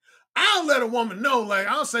statement. I'll let a woman know, like,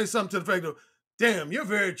 I'll say something to the effect of, "Damn, you're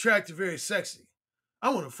very attractive, very sexy. I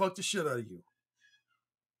want to fuck the shit out of you."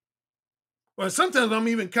 Well, sometimes I'm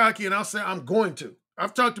even cocky and I'll say, "I'm going to."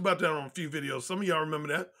 I've talked about that on a few videos. Some of y'all remember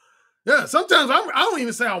that. Yeah, sometimes I don't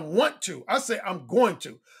even say I want to. I say I'm going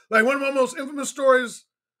to. Like one of my most infamous stories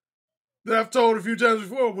that I've told a few times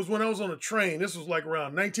before was when I was on a train. This was like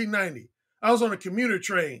around 1990. I was on a commuter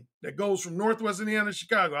train that goes from Northwest Indiana to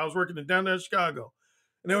Chicago. I was working in downtown Chicago.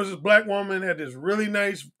 And there was this black woman, had this really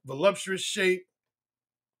nice, voluptuous shape.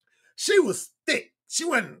 She was thick. She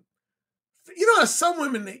wasn't, how some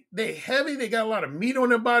women, they heavy, they got a lot of meat on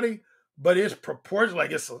their body, but it's proportional.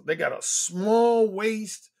 Like they got a small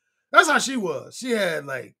waist. That's how she was. She had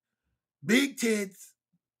like big tits,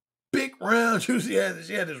 big round. She had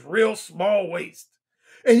this real small waist.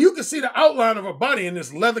 And you could see the outline of her body in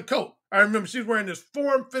this leather coat. I remember she was wearing this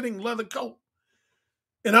form-fitting leather coat.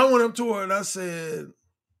 And I went up to her and I said,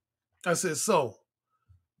 "So,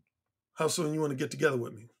 how soon you want to get together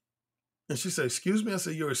with me?" And she said, "Excuse me?" I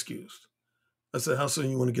said, "You're excused." I said, "How soon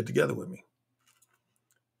you want to get together with me?"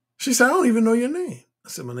 She said, "I don't even know your name." I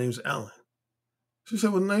said, "My name's Alan." She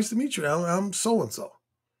said, well, nice to meet you. I'm so-and-so.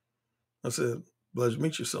 I said, pleasure to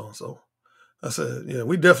meet you, so-and-so. I said, yeah,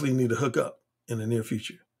 we definitely need to hook up in the near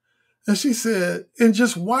future. And she said, and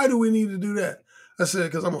just why do we need to do that? I said,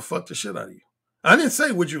 because I'm going to fuck the shit out of you. I didn't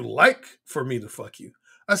say, would you like for me to fuck you?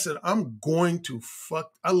 I said, I'm going to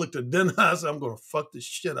fuck. I looked at Den. I said, I'm going to fuck the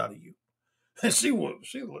shit out of you. And she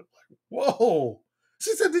looked like, whoa.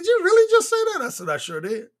 She said, did you really just say that? I said, I sure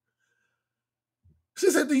did. She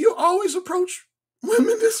said, do you always approach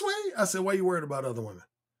women this way? I said, why are you worried about other women?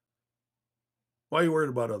 Why are you worried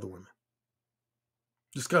about other women?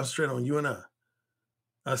 Just concentrate on you and I.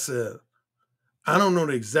 I said, I don't know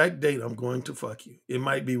the exact date I'm going to fuck you. It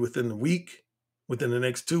might be within the week, within the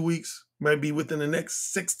next 2 weeks, might be within the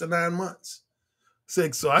next 6 to 9 months.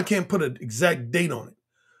 So I can't put an exact date on it.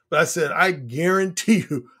 But I said, I guarantee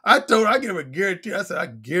you. I gave a guarantee. I said, I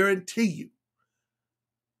guarantee you,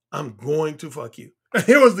 I'm going to fuck you.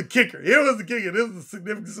 Here was the kicker. This is the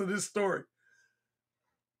significance of this story.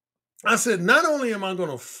 I said, not only am I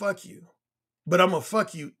going to fuck you, but I'm going to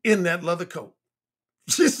fuck you in that leather coat.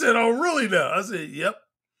 She said, oh, really now? I said, yep.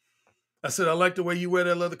 I said, I like the way you wear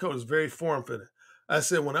that leather coat. It's very form-fitting. I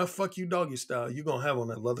said, when I fuck you doggy style, you're going to have on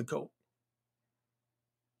that leather coat.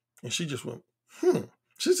 And she just went,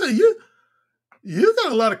 She said, you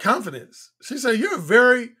got a lot of confidence. She said, you're a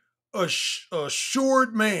very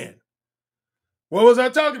assured man. What was I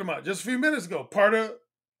talking about just a few minutes ago? Part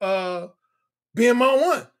of being my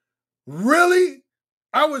one. Really?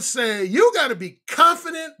 I would say you got to be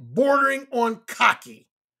confident bordering on cocky.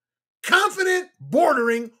 Confident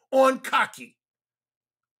bordering on cocky.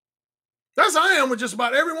 That's how I am with just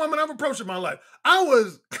about every woman I've approached in my life. I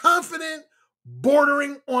was confident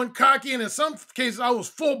bordering on cocky, and in some cases I was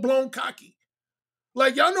full-blown cocky.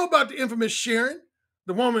 Like, y'all know about the infamous Sharon,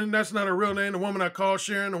 the woman, that's not her real name, the woman I call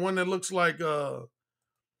Sharon, the one that looks like the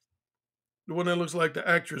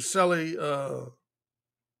actress Sally.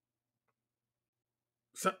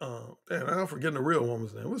 Damn, I'm forgetting the real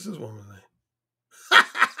woman's name. What's this woman's name?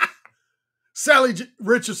 Sally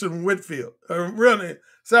Richardson Whitfield. Her real name,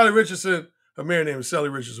 Sally Richardson. Her married name is Sally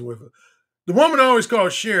Richardson Whitfield. The woman I always call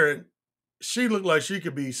Sharon, she looked like she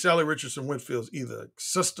could be Sally Richardson Whitfield's either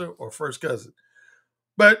sister or first cousin.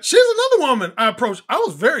 But she's another woman I approached. I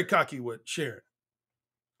was very cocky with Sharon.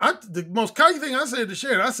 The most cocky thing I said to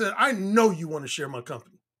Sharon, I said, I know you want to share my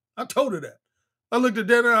company. I told her that. I looked at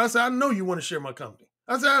her, I said, I know you want to share my company.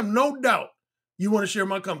 I said, I have no doubt you want to share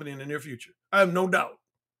my company in the near future. I have no doubt.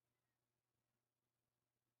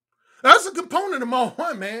 That's a component of my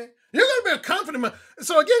one, man. You're going to be a confident man.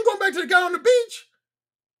 So again, going back to the guy on the beach,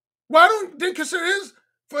 well, I didn't consider his,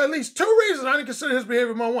 for at least 2 reasons, I didn't consider his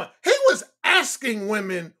behavior my one. He was asking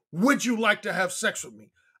women, would you like to have sex with me?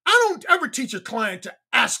 I don't ever teach a client to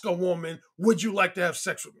ask a woman, would you like to have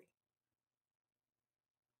sex with me?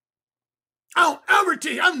 I don't ever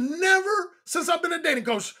teach. I've never, since I've been a dating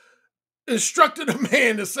coach, instructed a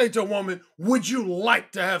man to say to a woman, would you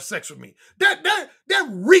like to have sex with me? That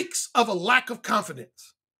reeks of a lack of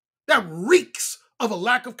confidence. That reeks of a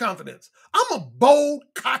lack of confidence. I'm a bold,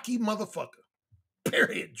 cocky motherfucker.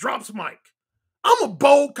 Period. Drops mic. I'm a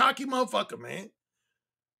bold, cocky motherfucker, man.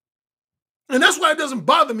 And that's why it doesn't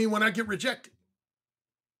bother me when I get rejected.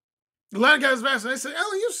 A lot of guys ask me, they say,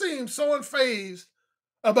 Ellen, you seem so unfazed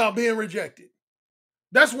about being rejected.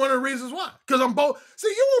 That's one of the reasons why. Because I'm bold. See,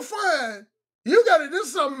 you will find you got it. This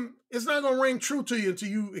is something, it's not going to ring true to you until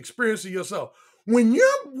you experience it yourself. When you're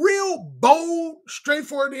real bold,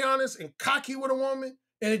 straightforwardly honest, and cocky with a woman,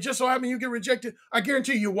 and it just so happens you get rejected, I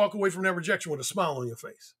guarantee you'll walk away from that rejection with a smile on your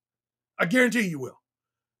face. I guarantee you will.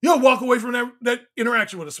 You'll walk away from that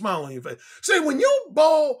interaction with a smile on your face. See, when you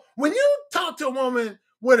bold, when you talk to a woman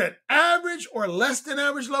with an average or less than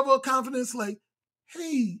average level of confidence, like,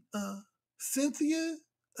 hey, Cynthia,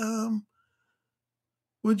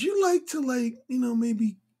 would you like to, like,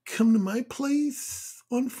 maybe come to my place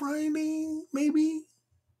on Friday, maybe?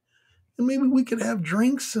 And maybe we could have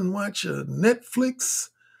drinks and watch a Netflix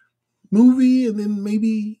movie and then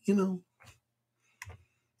maybe,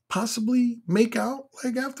 possibly make out,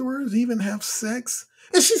 like, afterwards, even have sex.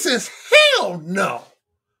 And she says, hell no,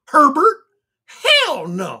 Herbert, hell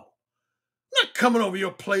no. I'm not coming over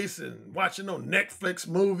your place and watching no Netflix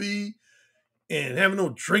movie and having no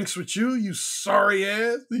drinks with you, you sorry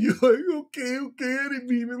ass. And you're like, okay, I didn't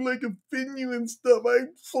mean to, like, offend you and stuff. I'm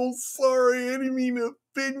so sorry. I didn't mean to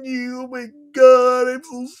offend you. Oh my God, I'm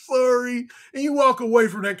so sorry. And you walk away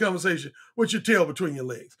from that conversation with your tail between your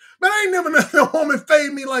legs. Man, I ain't never let no woman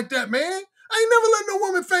fade me like that, man. I ain't never let no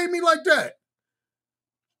woman fade me like that.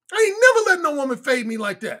 I ain't never let no woman fade me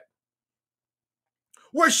like that.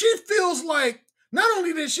 Where she feels like Not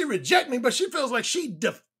only did she reject me, but she feels like she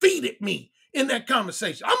defeated me in that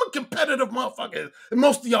conversation. I'm a competitive motherfucker, and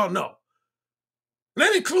most of y'all know. And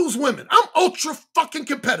that includes women. I'm ultra fucking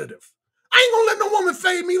competitive. I ain't gonna let no woman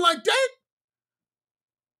fade me like that.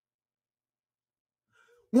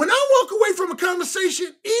 When I walk away from a conversation,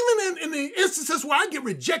 even in the instances where I get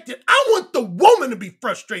rejected, I want the woman to be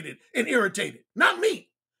frustrated and irritated, not me.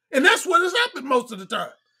 And that's what has happened most of the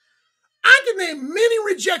time. I can name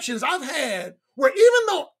many rejections I've had where even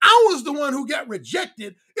though I was the one who got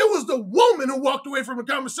rejected, it was the woman who walked away from a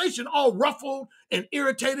conversation all ruffled and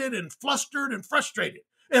irritated and flustered and frustrated.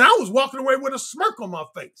 And I was walking away with a smirk on my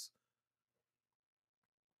face.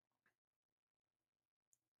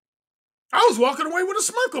 I was walking away with a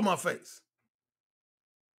smirk on my face.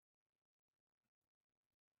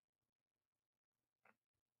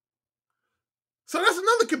 So that's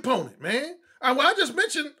another component, man. I just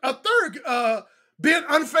mentioned a third, being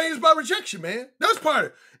unfazed by rejection, man. That's part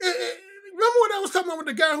of it. Remember when I was talking about with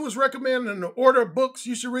the guy who was recommending the order of books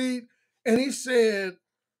you should read? And he said,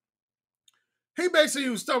 he basically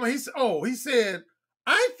was talking about, he said,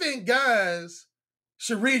 I think guys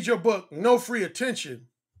should read your book, No Free Attention,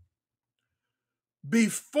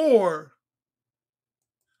 before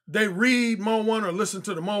they read Mo 1 or listen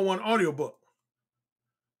to the Mo 1 audiobook.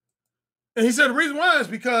 And he said the reason why is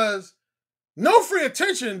because No Free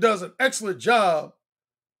Attention does an excellent job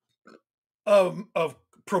of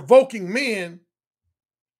provoking men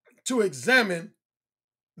to examine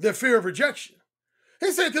their fear of rejection.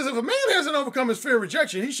 He said, because if a man hasn't overcome his fear of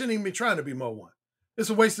rejection, he shouldn't even be trying to be Mo 1.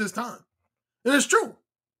 It's a waste of his time. And it's true.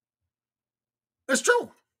 It's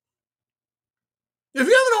true. If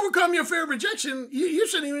you haven't overcome your fear of rejection, you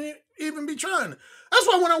shouldn't even be trying. That's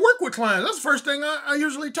why when I work with clients, that's the first thing I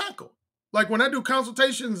usually tackle. Like when I do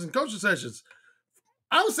consultations and coaching sessions,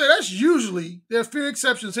 I would say that's usually, there are few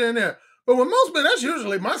exceptions here and there, but with most men, that's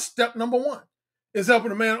usually my step number one, is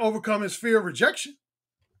helping a man overcome his fear of rejection.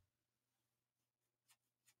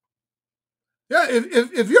 Yeah,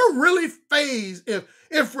 if you're really phased,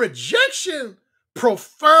 if rejection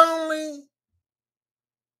profoundly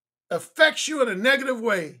affects you in a negative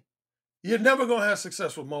way, you're never going to have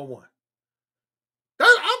success with Mo 1.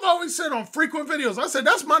 I've always said on frequent videos, I said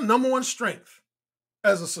that's my number one strength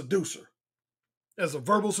as a seducer, as a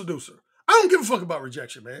verbal seducer. I don't give a fuck about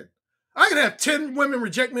rejection, man. I could have 10 women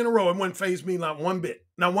reject me in a row and wouldn't faze me not one bit.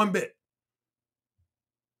 Not one bit.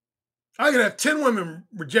 I could have 10 women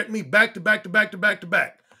reject me back to back to back to back to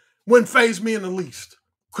back. Wouldn't faze me in the least.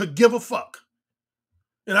 Could give a fuck.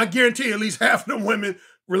 And I guarantee you at least half of them women,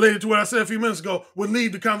 related to what I said a few minutes ago, would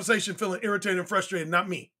leave the conversation feeling irritated and frustrated, not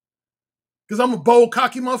me. Because I'm a bold,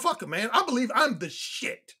 cocky motherfucker, man. I believe I'm the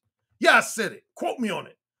shit. Yeah, I said it. Quote me on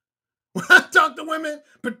it. When I talk to women,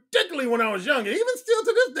 particularly when I was younger, even still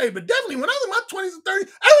to this day, but definitely when I was in my 20s and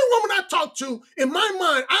 30s, every woman I talked to, in my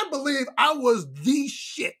mind, I believe I was the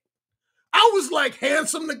shit. I was like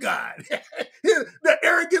handsome to God. The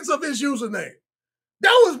arrogance of his username.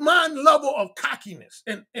 That was my level of cockiness.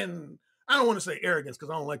 And I don't want to say arrogance because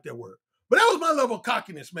I don't like that word. But that was my level of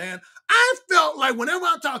cockiness, man. I felt like whenever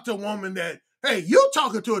I talk to a woman that, hey, you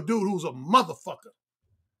talking to a dude who's a motherfucker.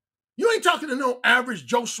 You ain't talking to no average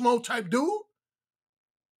Joe Schmo type dude.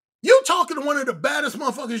 You talking to one of the baddest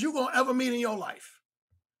motherfuckers you gonna ever meet in your life.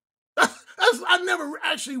 I never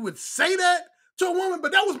actually would say that to a woman,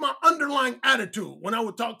 but that was my underlying attitude when I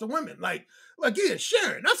would talk to women. Like yeah,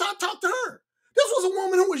 Sharon, that's how I talked to her. This was a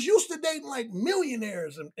woman who was used to dating like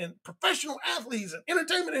millionaires and professional athletes and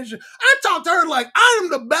entertainment industry. I talked to her like, I am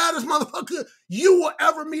the baddest motherfucker you will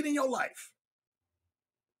ever meet in your life.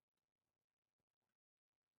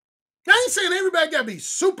 I ain't saying everybody gotta be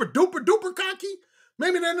super duper duper cocky.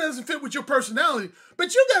 Maybe that doesn't fit with your personality,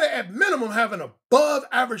 but you gotta at minimum have an above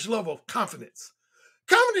average level of confidence.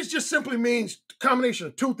 Confidence just simply means a combination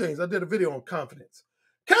of two things. I did a video on confidence.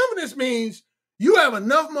 Confidence means you have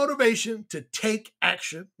enough motivation to take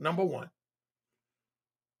action, number one.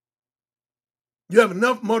 You have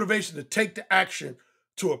enough motivation to take the action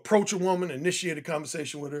to approach a woman, initiate a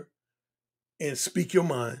conversation with her, and speak your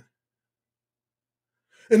mind.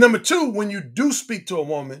 And number two, when you do speak to a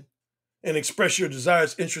woman and express your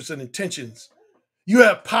desires, interests, and intentions, you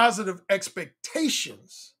have positive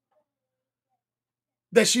expectations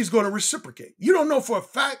that she's going to reciprocate. You don't know for a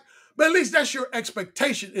fact, but at least that's your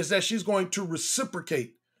expectation, is that she's going to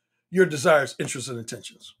reciprocate your desires, interests, and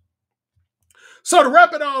intentions. So to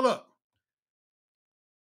wrap it all up,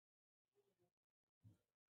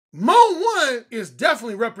 Mo 1 is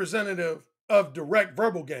definitely representative of direct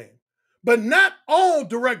verbal game, but not all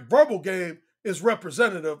direct verbal game is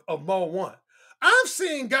representative of Mo 1. I've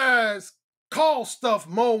seen guys call stuff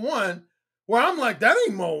Mo 1 Where I'm like, that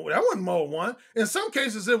wasn't mode 1. In some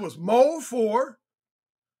cases, it was mode 4.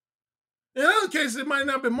 In other cases, it might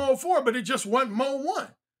not have been mode 4, but it just wasn't mode 1.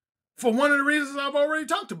 For one of the reasons I've already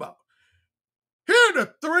talked about. Here are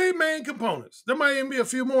the 3 main components. There might even be a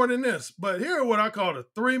few more than this, but here are what I call the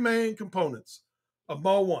 3 main components of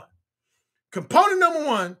mode 1. Component number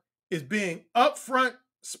 1 is being upfront,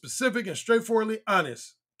 specific, and straightforwardly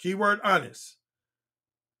honest. Keyword honest.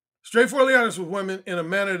 Straightforwardly honest with women in a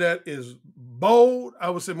manner that is bold,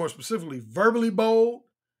 I would say more specifically, verbally bold,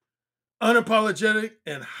 unapologetic,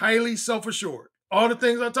 and highly self-assured. All the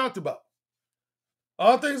things I talked about.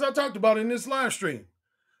 All the things I talked about in this live stream.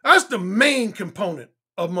 That's the main component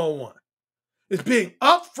of mode 1. It's being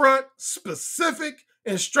upfront, specific,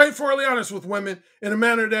 and straightforwardly honest with women in a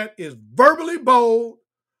manner that is verbally bold,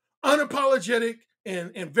 unapologetic,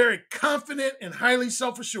 and very confident and highly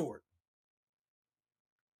self-assured.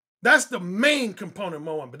 That's the main component of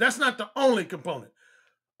mode 1, but that's not the only component.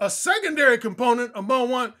 A secondary component of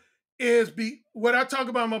mode 1 is what I talk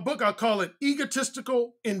about in my book. I call it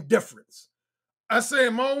egotistical indifference. I say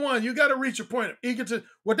in mode 1, you got to reach a point of egotism.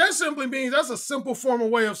 What that simply means, that's a simple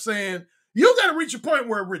formal way of saying you got to reach a point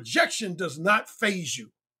where rejection does not faze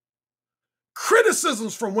you.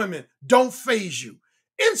 Criticisms from women don't faze you.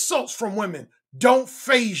 Insults from women don't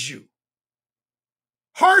faze you.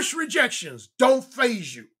 Harsh rejections don't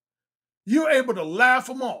faze you. You're able to laugh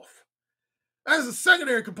them off. That's a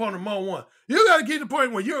secondary component of mode 1. You got to get to the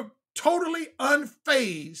point where you're totally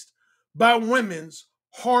unfazed by women's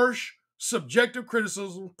harsh, subjective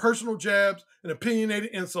criticism, personal jabs, and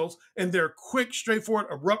opinionated insults, and their quick, straightforward,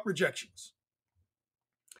 abrupt rejections.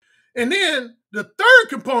 And then the third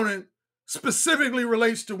component specifically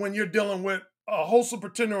relates to when you're dealing with a wholesome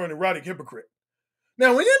pretender or an erotic hypocrite.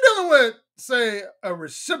 Now, when you're dealing with, say, a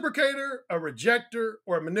reciprocator, a rejecter,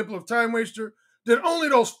 or a manipulative time waster, then only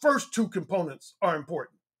those first 2 components are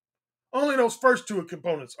important. Only those first 2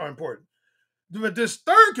 components are important. But this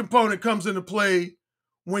third component comes into play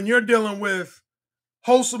when you're dealing with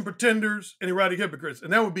wholesome pretenders and erotic hypocrites.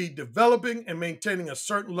 And that would be developing and maintaining a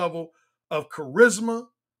certain level of charisma,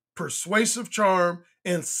 persuasive charm,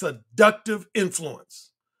 and seductive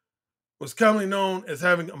influence. What's commonly known as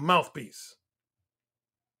having a mouthpiece.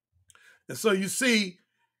 And so you see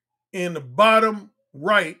in the bottom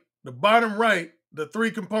right, the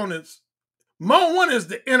 3 components. Mode 1 is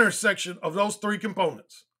the intersection of those 3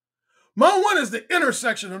 components. Mode 1 is the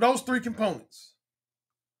intersection of those 3 components.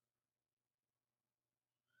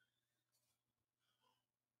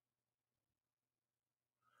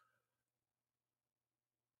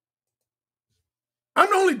 I'm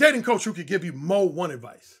the only dating coach who could give you mode 1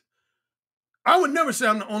 advice. I would never say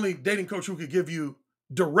I'm the only dating coach who could give you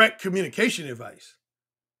direct communication advice.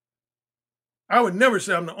 I would never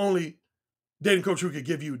say I'm the only dating coach who could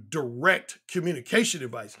give you direct communication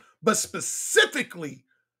advice, but specifically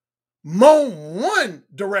mode 1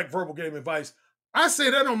 direct verbal game advice. I say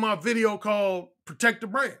that on my video called Protect the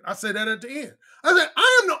Brand. I say that at the end. I said,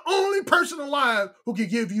 I am the only person alive who can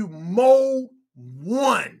give you mode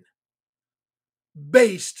 1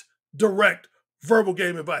 based direct verbal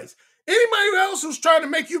game advice. Anybody else who's trying to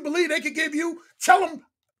make you believe they could give you, tell them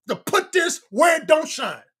to put this where it don't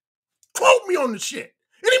shine. Quote me on the shit.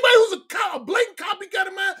 Anybody who's a blatant copycat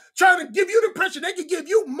of mine trying to give you the impression they could give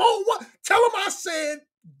you mode 1, tell them I said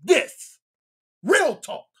this. Real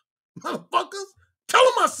talk. Motherfuckers, tell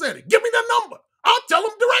them I said it. Give me that number. I'll tell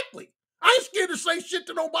them directly. I ain't scared to say shit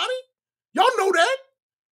to nobody. Y'all know that.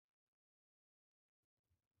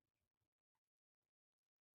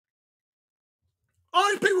 All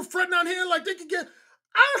these people fretting out here like they could get.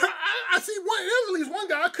 I see one. There's at least one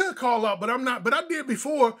guy I could call out, but I'm not. But I did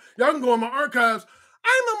before. Y'all can go in my archives.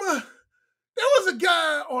 I remember there was a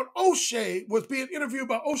guy on O'Shea was being interviewed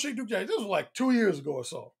by O'Shea Duke James. This was like 2 years ago or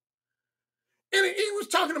so, and he was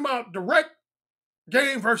talking about direct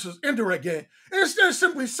game versus indirect game. And instead of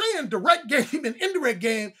simply saying direct game and indirect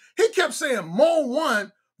game, he kept saying mode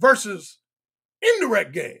 1 versus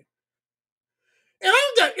indirect game. And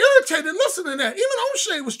I got irritated listening to that. Even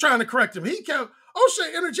O'Shea was trying to correct him.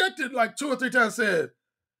 O'Shea interjected like 2 or 3 times, said,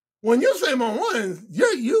 when you say mode 1,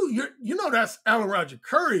 you know that's Alan Roger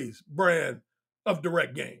Currie's brand of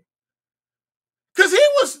direct game. Because he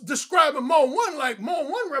was describing mode 1 like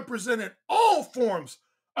mode 1 represented all forms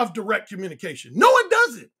of direct communication. No, it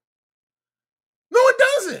doesn't. No, it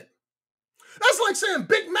doesn't. That's like saying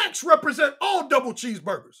Big Macs represent all double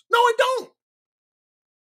cheeseburgers. No, it don't.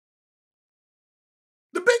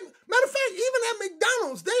 Matter of fact, even at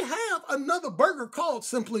McDonald's, they have another burger called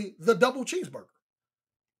simply the double cheeseburger.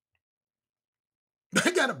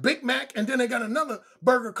 They got a Big Mac and then they got another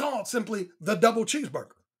burger called simply the double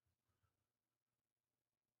cheeseburger.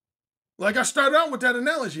 Like I started out with that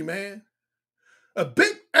analogy, man.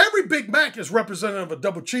 Every Big Mac is representative of a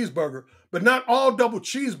double cheeseburger, but not all double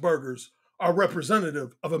cheeseburgers are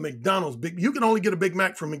representative of a McDonald's. You can only get a Big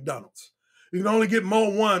Mac from McDonald's. You can only get Mo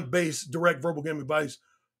 1 based direct verbal game advice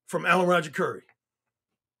from Alan Roger Currie.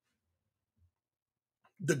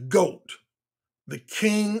 The GOAT, the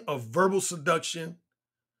king of verbal seduction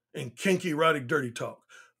and kinky erotic dirty talk.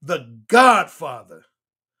 The godfather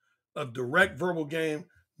of direct verbal game,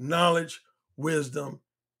 knowledge, wisdom,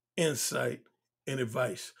 insight, and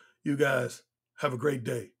advice. You guys have a great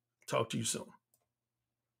day. Talk to you soon.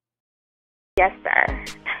 Yes, sir.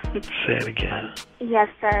 Say it again. Yes,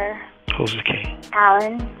 sir. Who's the king?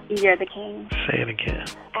 Alan, you're the king. Say it again.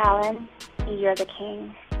 Alan, you're the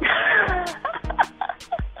king.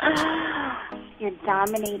 You're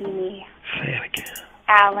dominating me. Say it again.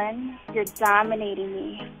 Alan, you're dominating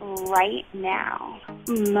me right now.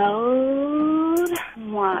 Mode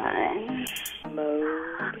 1.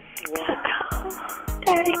 Mode 1.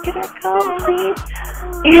 Daddy, can I go, please?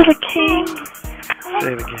 You're the king.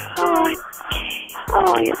 Say it again.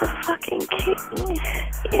 Oh, you're the fucking king.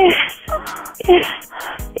 Yes.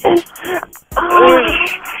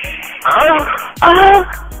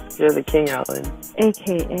 You're the king, Alan.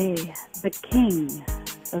 AKA the king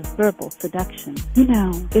of verbal seduction. You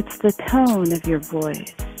know, it's the tone of your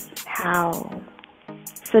voice, how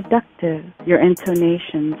seductive your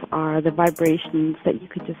intonations are, the vibrations that you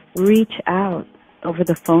could just reach out over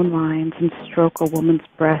the phone lines and stroke a woman's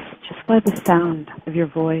breast just by the sound of your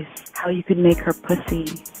voice, how you could make her pussy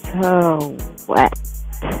so wet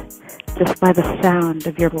just by the sound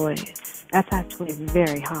of your voice. That's actually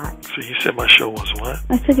very hot. So you said my show was what?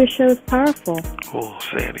 I said your show is powerful. Oh,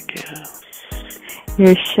 say it again.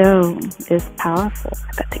 Your show is powerful.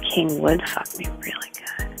 I bet the king would fuck me really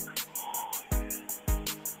good.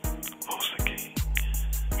 Who's the king?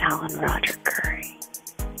 Alan Roger Currie.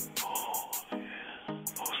 Oh, yeah.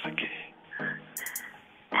 Who's the king?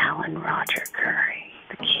 Alan Roger Currie.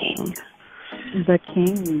 The king. The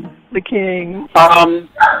king. The king. I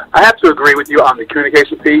have to agree with you on the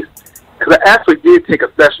communication piece, because I actually did take a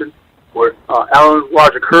session with Alan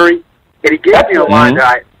Roger Currie, and he gave me a line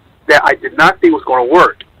that I did not think was going to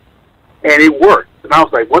work, and it worked. And I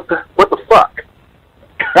was like, what the fuck?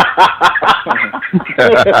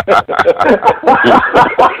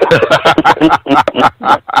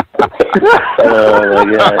 Oh my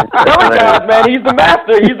God! Currie guys, man, he's the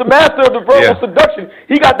master. He's the master of the verbal seduction.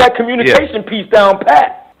 He got that communication piece down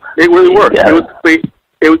pat. It really worked. Yeah.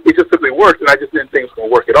 It just simply worked, and I just didn't think it was going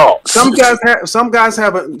to work at all. Some guys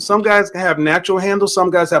have natural handles.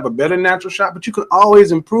 Some guys have a better natural shot, but you can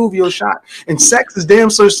always improve your shot. And sex is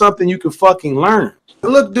damn sure something you can fucking learn.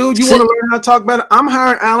 Look, dude, you want to learn how to talk better? I'm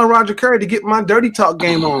hiring Alan Roger Currie to get my dirty talk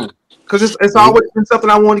game on, because it's always been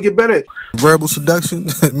something I want to get better at. Verbal seduction,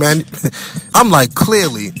 man. I'm like,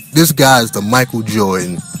 clearly, this guy's the Michael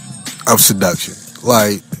Jordan of seduction.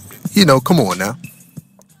 Like, you know, come on now.